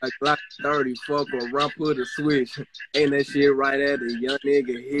 I got Glock 30. Fuck around, put a switch. Ain't that shit right at the young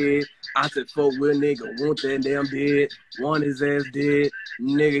nigga head. I said, fuck Will, nigga, want that damn dead. Want his ass dead.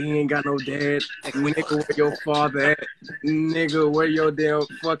 Nigga, he ain't got no dad. Nigga, where your father at? Nigga, where your damn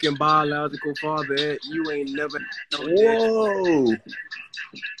fucking biological father at? You ain't never no dad. Whoa!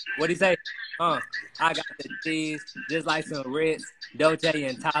 What'd he say? I got the cheese, just like some Ritz, Dulcé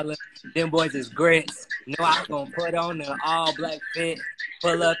and Tyler. Them boys is grits. Know I'm gonna put on the all black fit,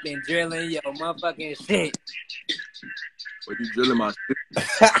 pull up and drilling your motherfucking shit. But you drilling my shit.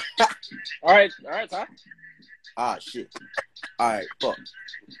 All right, Ty. Ah, shit. All right, fuck.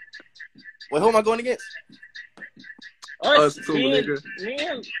 Wait, who am I going against? Us two, nigga.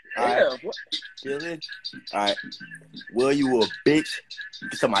 Man, Alright. yeah. What? Chilling. Alright. Will you a bitch?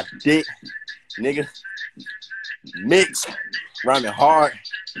 Get on my dick, nigga. Mix. Rhyming hard.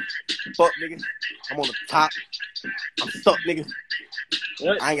 Fuck, nigga. I'm on the top. I'm stuck, nigga.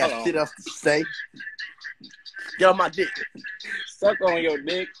 What? I ain't got Hold on. shit else to say. Get on my dick. Suck on your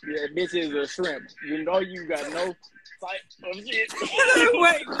dick. Yeah, bitch is a shrimp. You know you got no type of shit.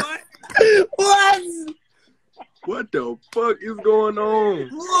 Wait, what? What? What the fuck is going on?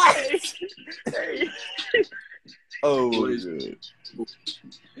 What? Hey. Oh, Boys. good.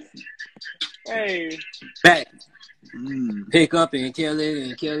 Hey. Back. Mm. Pick up and kill it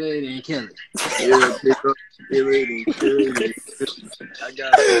and kill it and kill it. Yeah, pick up, kill it, and kill it. And kill it. I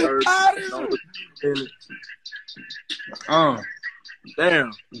got it.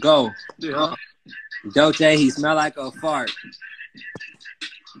 Damn. Go. Yeah. Dulcé, he smell like a fart.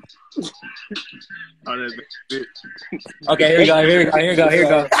 Oh, that's it. Okay, here we go.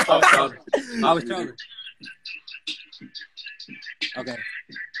 I was trolling. Okay.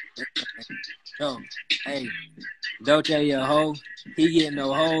 So, hey, Dulcé a hoe. He getting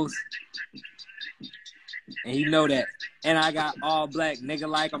no hoes. And he know that. And I got all black, nigga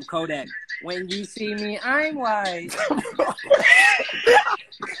like I'm Kodak. When you see me, I'm white.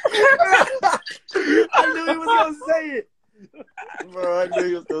 I knew he was gonna say it. Bro, I knew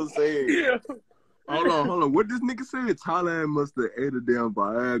he was gonna say it. Yeah. Hold on. What this nigga said? Thailand must have ate a damn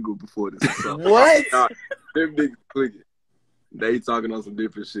Viagra before this. What? Them niggas clicking. They talking on some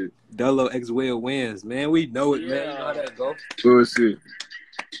different shit. Dolo Juswill wins, man. We know it, man. You know how that go. Bullshit.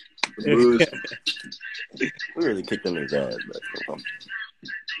 Bullshit. We really kicked him in his ass, but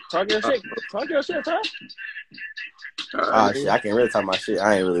Talk your shit. Talk your shit, Ty. ah, shit, I can't really talk my shit.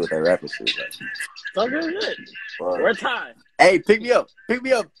 I ain't really with that rapping shit. But, Talk your shit. We're Ty. hey, pick me up. Pick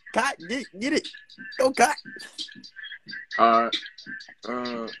me up. Cot, get it. Go, Cot. Alright.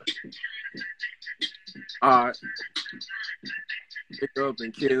 Alright. Pick up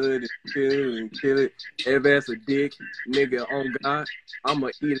and kill it and kill it and kill it. If that's a dick, nigga on God, I'ma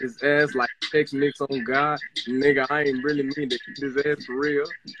eat his ass like Tex Mix on God. Nigga, I ain't really mean to eat his ass for real.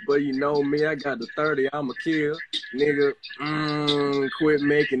 But you know me, I got the 30, I'ma kill. Nigga, quit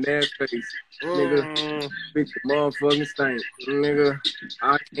making that face. Nigga, bitch the motherfucking stink. Nigga,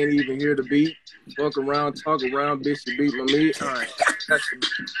 I can't even hear the beat. Fuck around, talk around, bitch, you beat my meat. Alright.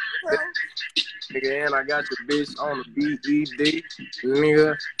 Nigga, and I got your bitch on the BED.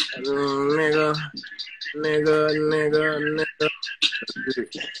 Nigga.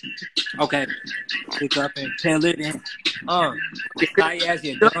 Okay. Pick up and kill it and high as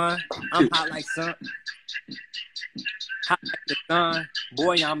you done. I'm hot like sun. Hot like the sun.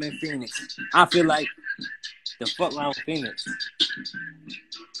 Boy, I'm in Phoenix. I feel like the fuck around Phoenix.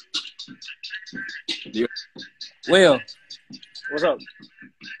 Yeah. Will. What's up?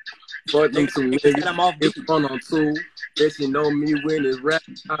 Fuck them two niggas. I'm off It's 1 on 2. Bitch, you know me when it's rap,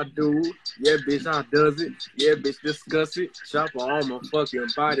 I do. Yeah, bitch, I does it. Yeah, bitch, discuss it. Chopper on my fucking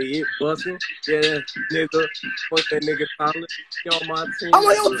body, it bustin'. Yeah, nigga, fuck that nigga Tyler. You on my team. I'm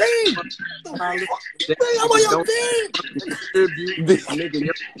on your team. Tyler. I'm on your team. Nigga,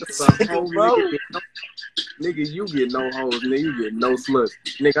 you're a hoe, nigga, you get no hoes, nigga, you get no sluts.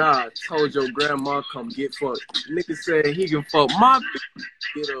 Nigga, I told your grandma come get fucked. Nigga said he can fuck my bitch.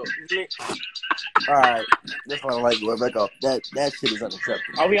 Get up, nigga. Alright, that's why I like going back up. That shit is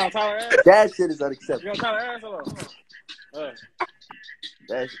unacceptable. Are we on Tyler ass? That shit is You unacceptable. on Tyler ass? Hold on.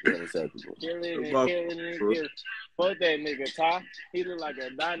 That shit is unacceptable. Kill it and kill it and kill it. Fuck that nigga, Ty. He look like a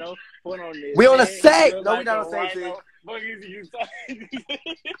dino. Put on this. We on the head. same. He look No, we like not a on the same rhino. team. Fuck is you talking?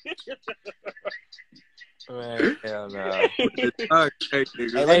 Man, hell no. Okay,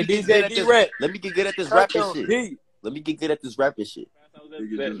 nigga. Hey, let me get good at DJ this. Let me get good at this rapping shit. Let me get good at this rapping shit.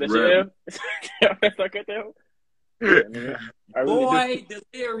 Boy,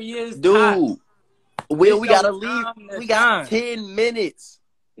 delirious. Dude, Will, we gotta leave. We got time. 10 minutes.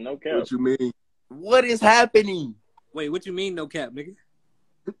 No cap. What you mean? What is happening? Wait, what you mean no cap, nigga?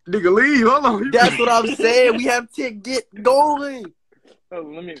 Nigga, leave. Hold on. That's what I'm saying. We have to get going. Oh,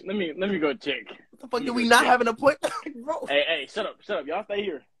 let me go check. What the fuck do we not have an appointment? Bro. Hey, shut up. Y'all stay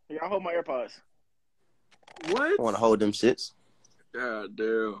here. Y'all hold my AirPods. What? I want to hold them shits. God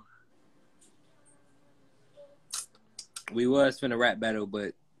damn. We was finna rap battle,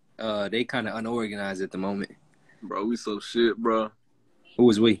 but they kind of unorganized at the moment. Bro, we so shit, bro. Who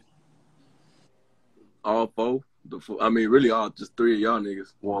was we? All four. I mean, really, all just 3 of y'all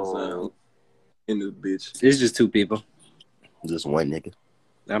niggas. Whoa. In this bitch. It's just 2 people. Just one nigga.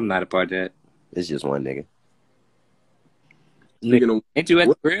 I'm not a part of that. It's just one nigga. Speaking of, Ain't you at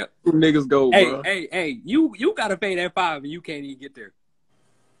the crib? where niggas go, Hey, bro? hey, you gotta pay that 5 and you can't even get there.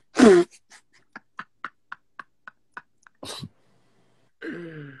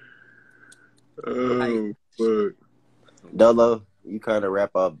 Oh, fuck. Dolo, you kind of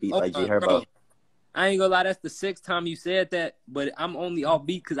rap off beat like G Herbo. Bro, I ain't gonna lie, that's the 6th time you said that, but I'm only off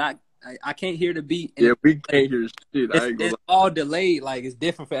beat because I can't hear the beat. And Yeah, we can't hear shit. I ain't gonna it's all delayed. Like, it's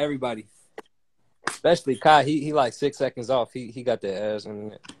different for everybody. Especially Kai, he like 6 seconds off. He got the ass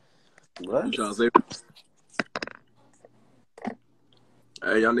in it. What? You trying to say?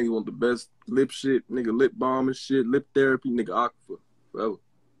 Hey, y'all niggas want the best lip shit, nigga, lip balm and shit, lip therapy, nigga, Aqua, forever.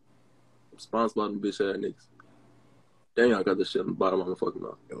 I'm sponsored by them bitch ass niggas. Damn, y'all got this shit on the bottom of my fucking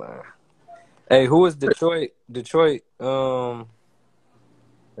mouth. Hey, who is Detroit, Detroit Shorty?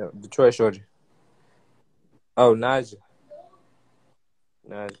 Oh, Naja.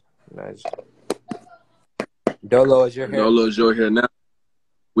 Dolo, is your hair? Dolo's your hair now.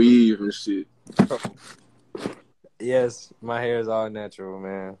 Weave and shit. Yes, my hair is all natural,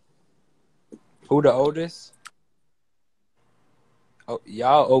 man. Who the oldest? Oh,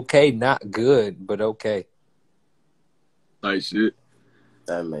 y'all okay, not good, but okay. Like shit.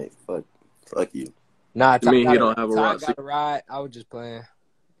 That mate, fuck you. Nah, You mean he don't have a Ty rock? got a ride. I was just playing.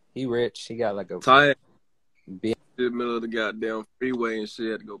 He rich. He got like a Ty big. in the middle of the goddamn freeway and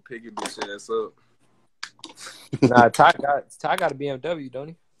shit. Had to go pick your bitch ass up. Nah, Ty got a BMW, don't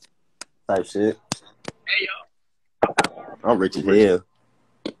he? Type shit. Hey, yo. I'm rich as hell.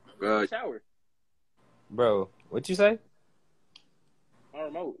 Shower. Bro, what you say? On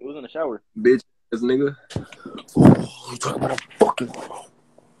remote. It was in the shower. Bitch ass nigga. You talking about a fucking...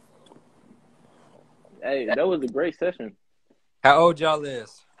 Hey, that was a great session. How old y'all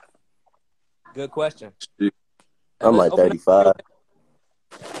is? Good question. Shit. I'm like 35.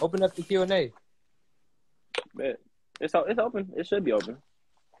 Open up the Q&A. Bet. It's open. It should be open.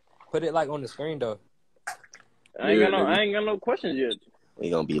 Put it like on the screen though. I ain't got no questions yet. We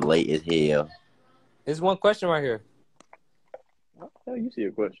gonna be late as hell. There's one question right here. How the hell you see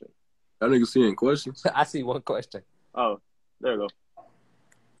a question? That nigga seeing questions. I see one question. Oh, there you go.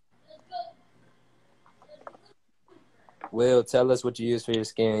 Will, tell us what you use for your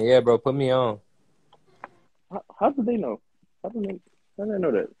skin. Yeah, bro, put me on. How did they know? How did they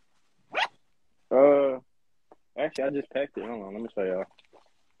know that? Actually, I just packed it. Hold on, let me show y'all.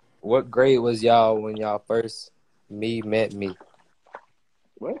 What grade was y'all when y'all first met me?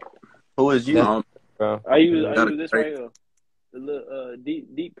 What? Who is you? Bro. I use this right here. The little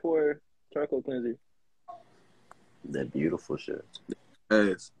deep pore charcoal cleanser. That beautiful shit.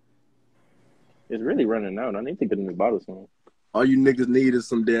 Ass. It's really running out. I need to get a new bottle soon. All you niggas need is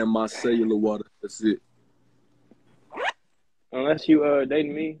some damn micellar water. That's it. Unless you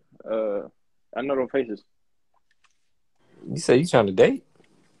dating me, I know those faces, You say you trying to date?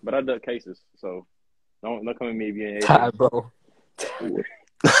 but I duck cases, so don't come at me if you ain't. Ty, bro.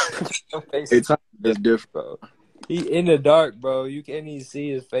 It's that's different, bro. He in the dark, bro. You can't even see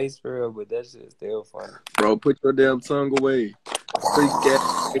his face for real, but that shit's still funny. bro. Put your damn tongue away, freak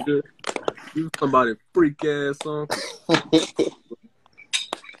ass nigga. You somebody freak ass song.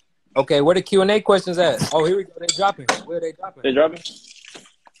 Okay, where the Q&A questions at? Oh, here we go. They dropping. Where are they dropping? They dropping?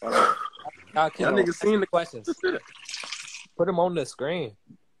 Y'all niggas seen the questions. Put them on the screen.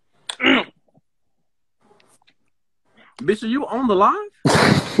 Bitch, are you on the live?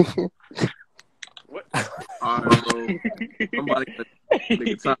 What? All right, bro. Somebody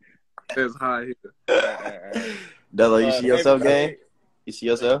nigga top says hi here. Dolo, you see yourself, gang? You see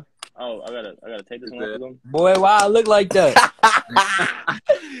yourself? Oh, I gotta take this one off of them. Boy, why I look like that? All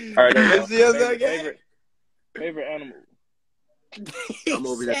right, there you see yourself, gang? Favorite animal. I'm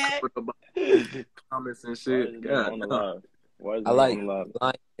over here putting comments and shit. On the live. Why is it I like on the live?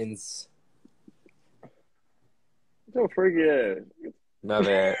 lions. So freaky ass. My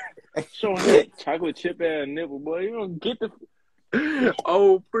bad. Showing that chocolate chip ass nipple, boy. You don't get the.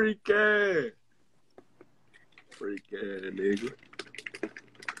 Oh, freak ass. Freak ass, nigga.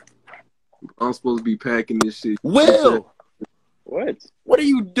 I'm supposed to be packing this shit. Will! What? What are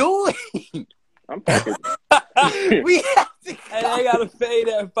you doing? I'm packing. We have to Hey, they gotta fade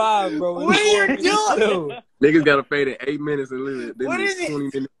at 5, bro. What are you doing? Niggas got to fade in 8 minutes and live it. What is it? 20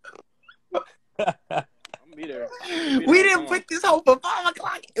 minutes. I'm be there. We didn't put this home for 5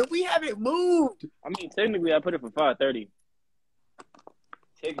 o'clock and we haven't moved. I mean, technically, I put it for 5:30.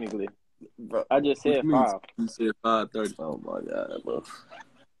 Technically, Bro, I just said 5. You said 5:30. oh my god, bro.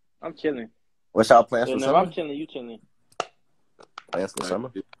 I'm chilling. What's y'all plans for And if summer? I'm chilling, you chilling. Plans for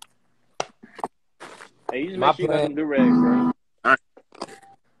summer? Hey, you just My make sure you got plan- some do-rags, bro.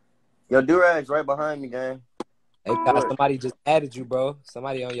 Yo, do-rags right behind me, gang. Hey, God, somebody just added you, bro.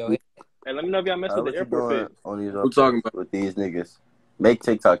 Somebody on your head. Hey, let me know if y'all mess with the What you airport doing fit. on these Who talking about? with these niggas? Make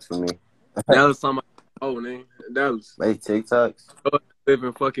TikToks for me. That was somebody. Oh, nigga. That was. Make TikToks. Live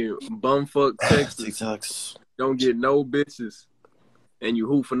in fucking bumfuck Texas. TikToks. Don't get no bitches. And you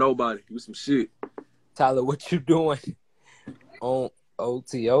hoop for nobody. You some shit. Tyler, what you doing on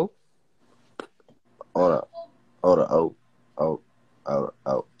OTO? Hold on.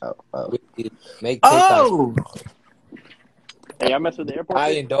 Make TikToks. Oh! Hey, y'all mess with the airport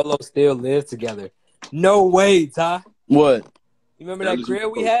I fit? and Dolo still live together. No way, Ty. What? You remember that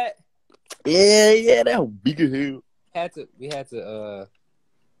crib we had? Yeah, that was big as hell. We had to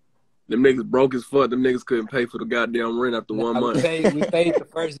Them niggas broke as fuck. Them niggas couldn't pay for the goddamn rent after 1 month. we paid the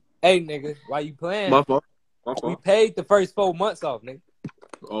first. Hey, nigga, why you playing? My fault. We paid the first 4 months off, nigga.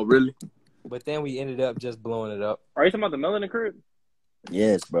 Oh, really? But then we ended up just blowing it up. Are you talking about the melanin crib?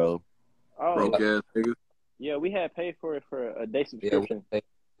 Yes, bro. Oh, Broke ass niggas. yeah, we had paid for it for a day Yeah, subscription. It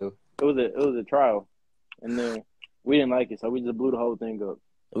was a trial, and then we didn't like it, so we just blew the whole thing up.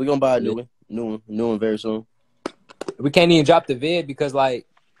 We gonna buy a new one very soon. we can't even drop the vid because like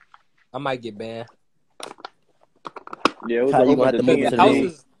I might get banned. Yeah, it was How you gonna have to move thing. to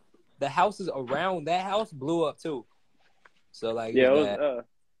the The houses around that house blew up too. So like Yeah, it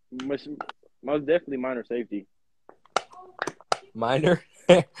was most definitely minor safety. minor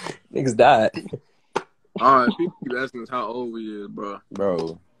niggas died. All right, people keep asking us how old we is, bro.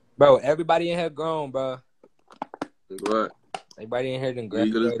 Bro, everybody in here grown, bro. What? Everybody in here done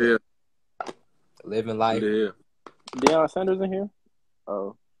Legal as graduated, hell. living life. Yeah. Deion Sanders in here?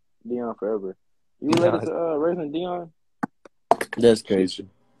 Oh, Deion forever. You related to Raising Deion? That's crazy.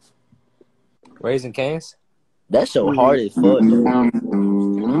 Raising Cane's? That's so hard as fuck, though.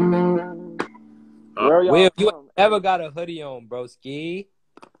 Will, you ever got a hoodie on, bro? Ski?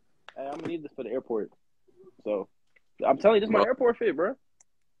 Hey, I'm gonna need this for the airport. So I'm telling you, this is my airport fit, bro.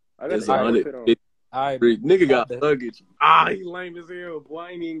 I got the airport fit on. All right, nigga got luggage. He lame as hell. Boy, I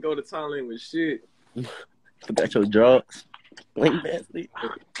ain't even go to Thailand with shit. Forgot your drugs. Link badly.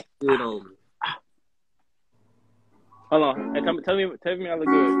 Shit on me. Hold on. Hey, tell me I look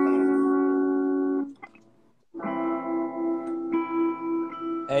good.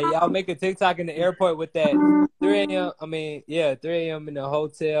 Hey, y'all make a TikTok in the airport with that 3 a.m. 3 a.m. in the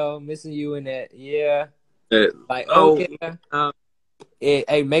hotel, missing you in that. Yeah. Like,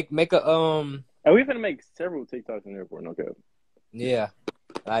 hey, make a Hey, we finna make several TikToks in the airport, no cap. Yeah.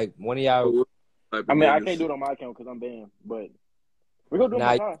 Like one of y'all. I mean, I can't do it on my account because I'm banned, but we're gonna do it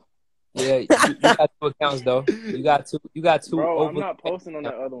on my house. Yeah, you got 2 accounts though. You got two. Bro, I'm not posting on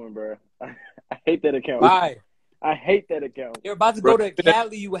that other one, bro. I hate that account. Why? I hate that account. You're about to go to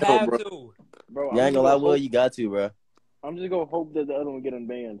Cali. You have to. Bro, you ain't gonna lie, Will. You got to, bro. I'm just gonna hope that the other one get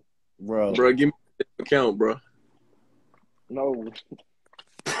unbanned. Bro, give me the account, bro. No,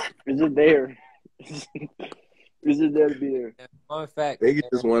 it's just there. It's just there to be there. Fun fact. They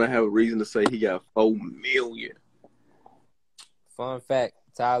just want to have a reason to say he got 4 million. Fun fact.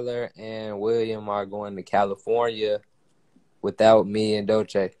 Tyler and William are going to California without me and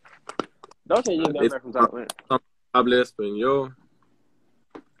Dulcé. Dulcé just got back from Thailand. Habla español.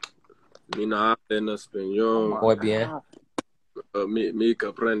 Mi no habla en español. Muy bien. Mi que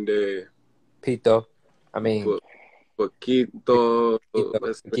aprende. Pito. I mean. Poquito.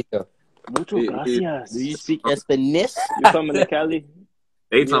 Muchas gracias. Do you speak Spanish? You coming to Cali?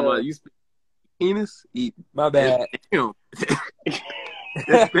 They talking about you speak penis? My bad. Damn.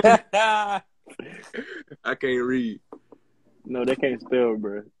 I can't read. No, they can't spell,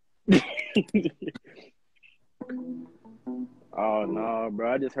 bro. Oh no,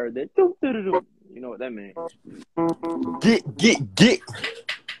 bro! I just heard that. You know what that means? Get.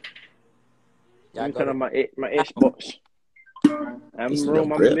 I'm telling my Xbox. I'm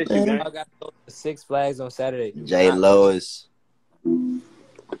gonna miss you, gang. I got to go to Six Flags on Saturday. J. Lois.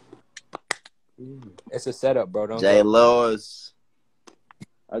 It's a setup, bro. Don't J. go. Lois.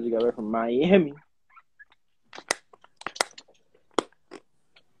 I just got back from Miami.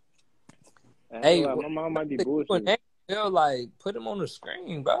 Hey, my mom might be bullshit. Like, put him on the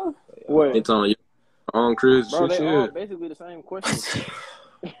screen, bro. What? It's on you. On Chris. Bro, they all basically the same question.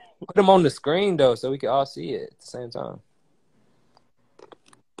 Put him on the screen though, so we can all see it at the same time.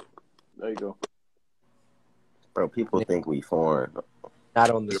 There you go. Bro, people think we foreign. Not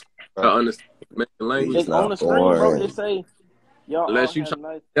on the screen, I bro. understand. Language. It's on the screen, bro. Just say y'all. Unless you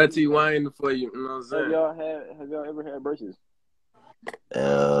try that T-Wine for you, you know what I'm saying? Have y'all ever had braces?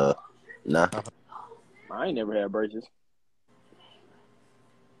 Nah. I ain't never had braces.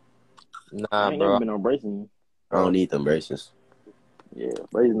 Nah, I ain't bro. never been on braces. I don't need them braces. Yeah,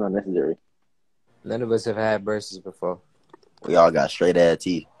 braces not necessary. None of us have had braces before. We all got straight ass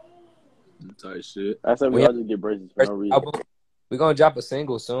teeth. Type shit. I said we all just get braces for no reason. We're gonna drop a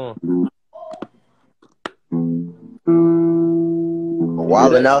single soon.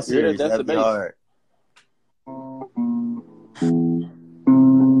 Wild and Out series, that's that'd the be base. hard.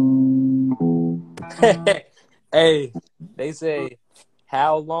 Hey, they say,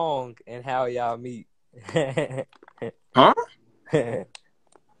 how long and how y'all meet? Huh?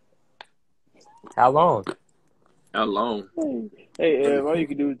 How long? How long? Hey, all you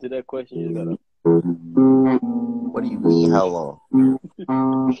can do to that question, you gotta. What do you mean, how long?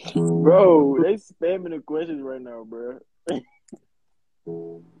 Bro, they spamming the questions right now, bro.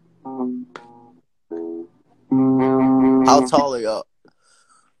 How tall are y'all?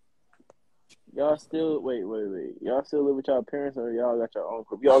 Y'all still wait. Y'all still live with y'all parents, or y'all got your own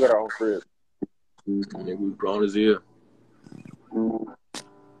crib? Y'all got our own crib. Nigga, we grown as hell.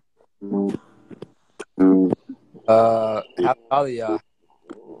 How tall are y'all?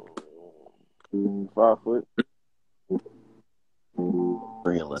 5 foot.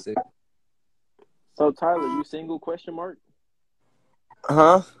 Really? So Tyler, you single? Question mark.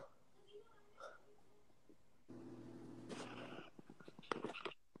 Huh?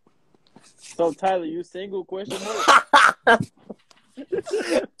 So Tyler, you single? Question mark. I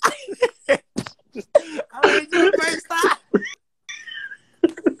mean, you first time.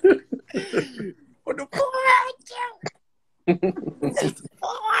 What the fuck?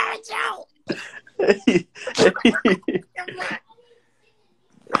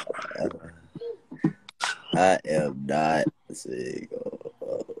 I am not single.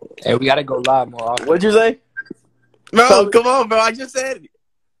 Hey, we gotta go live more often. What'd you say? No, come on, bro. I just said it.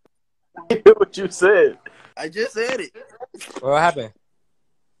 What you said? I just said it. What happened?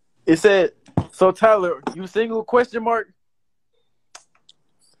 It said. So Tyler, you single? Question mark.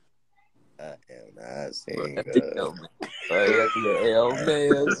 I am not single. That nigga L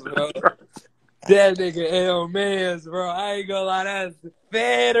Mans, bro. That nigga L Mans, bro. I ain't gonna lie, that's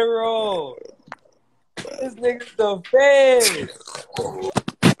federal. This nigga's the feds.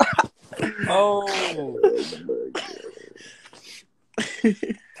 Oh.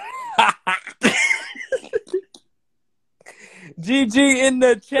 GG in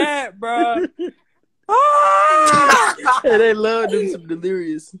the chat, bro. Hey, they love them some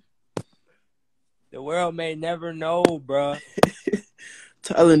delirious. The world may never know, bro.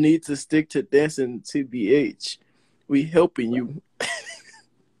 Tyler needs to stick to dancing TBH. We helping you.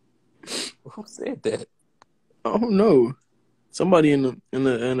 Who said that? I don't know. Somebody in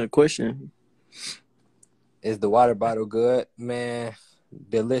the question. Is the water bottle good? Man,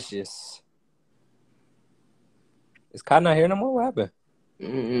 delicious. Is Kai not here no more? What happened?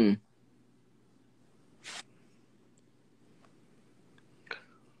 Mm-mm.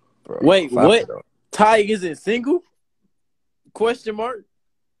 Bro, Wait, what? Ty isn't single? Question mark.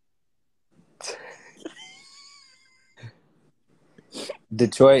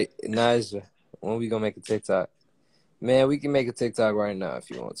 Detroit, Niger. When we gonna make a TikTok? Man, we can make a TikTok right now if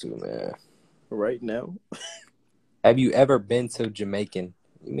you want to, man. Right now. Have you ever been to Jamaican?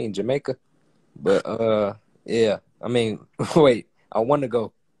 You mean Jamaica? But yeah. I mean, wait. I want to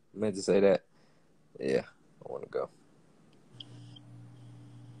go. I meant to say that. Yeah, I want to go.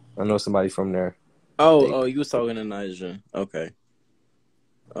 I know somebody from there. Oh, you was talking to Niger. Okay.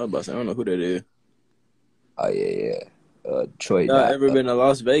 I was about to say, I don't know who that is. Oh yeah. Detroit. Y'all ever been to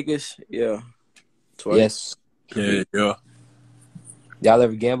Las Vegas? Yeah. Yes. Twice. Yeah. Y'all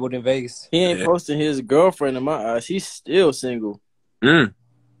ever gambled in Vegas? He ain't posting his girlfriend in my eyes. He's still single.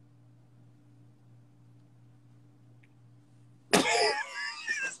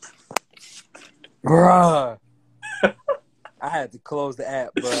 Bruh. I had to close the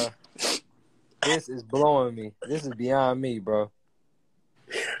app, bruh. This is blowing me. This is beyond me, bro.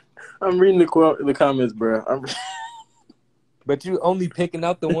 I'm reading the comments, bro. But you only picking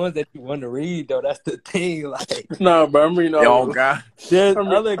out the ones that you want to read, though. That's the thing. Like, Nah, bro, I'm reading all of them. God. There's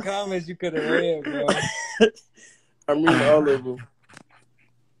other comments you could have read, bro. I'm reading all of them.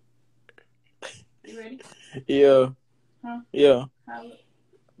 You ready? Yeah. Huh? Yeah. How?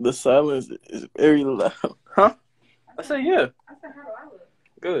 The silence is very loud. Huh? I said, yeah. I said, how do I look?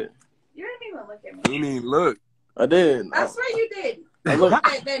 Good. You didn't even look at me. You didn't even look. I did. I swear you didn't. I look.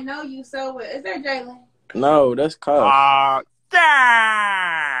 that know you so well. Is that Jalen? No, that's Kyle.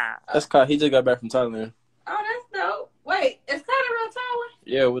 Yeah. That's Kyle. He just got back from Thailand. Oh, that's dope. Wait, is Tyler real Tyler?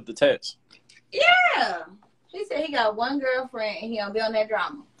 Yeah, with the tats. Yeah. He said he got one girlfriend and he don't be on that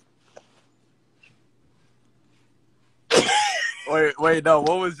drama. Wait, no.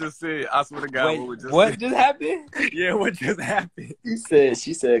 What was just said? I swear to God, Wait, what was just what said? just happened? Yeah, what just happened?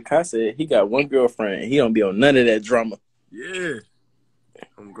 She said, Kai said he got one girlfriend and he don't be on none of that drama. Yeah.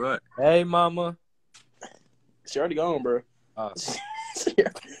 I'm good. Hey, mama. She already gone, bro. Oh.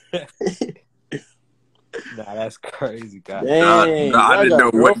 Nah, that's crazy, guys. Dang, I didn't know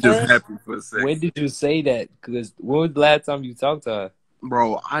what just girlfriends? happened for a second. When did you say that? Because when was the last time you talked to her?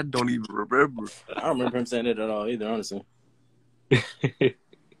 Bro, I don't even remember. I don't remember him saying it at all either, honestly. I'm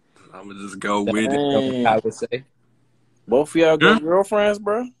gonna just go with it. Dang. I would say. Both of y'all got girlfriends,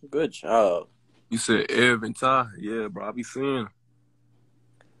 bro? Good job. You said Ev and Ty. Yeah, bro, I be seeing them.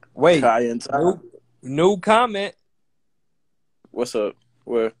 Wait, Kai and Ty. new comment. What's up?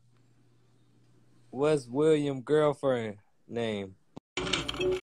 Where? What's William girlfriend name?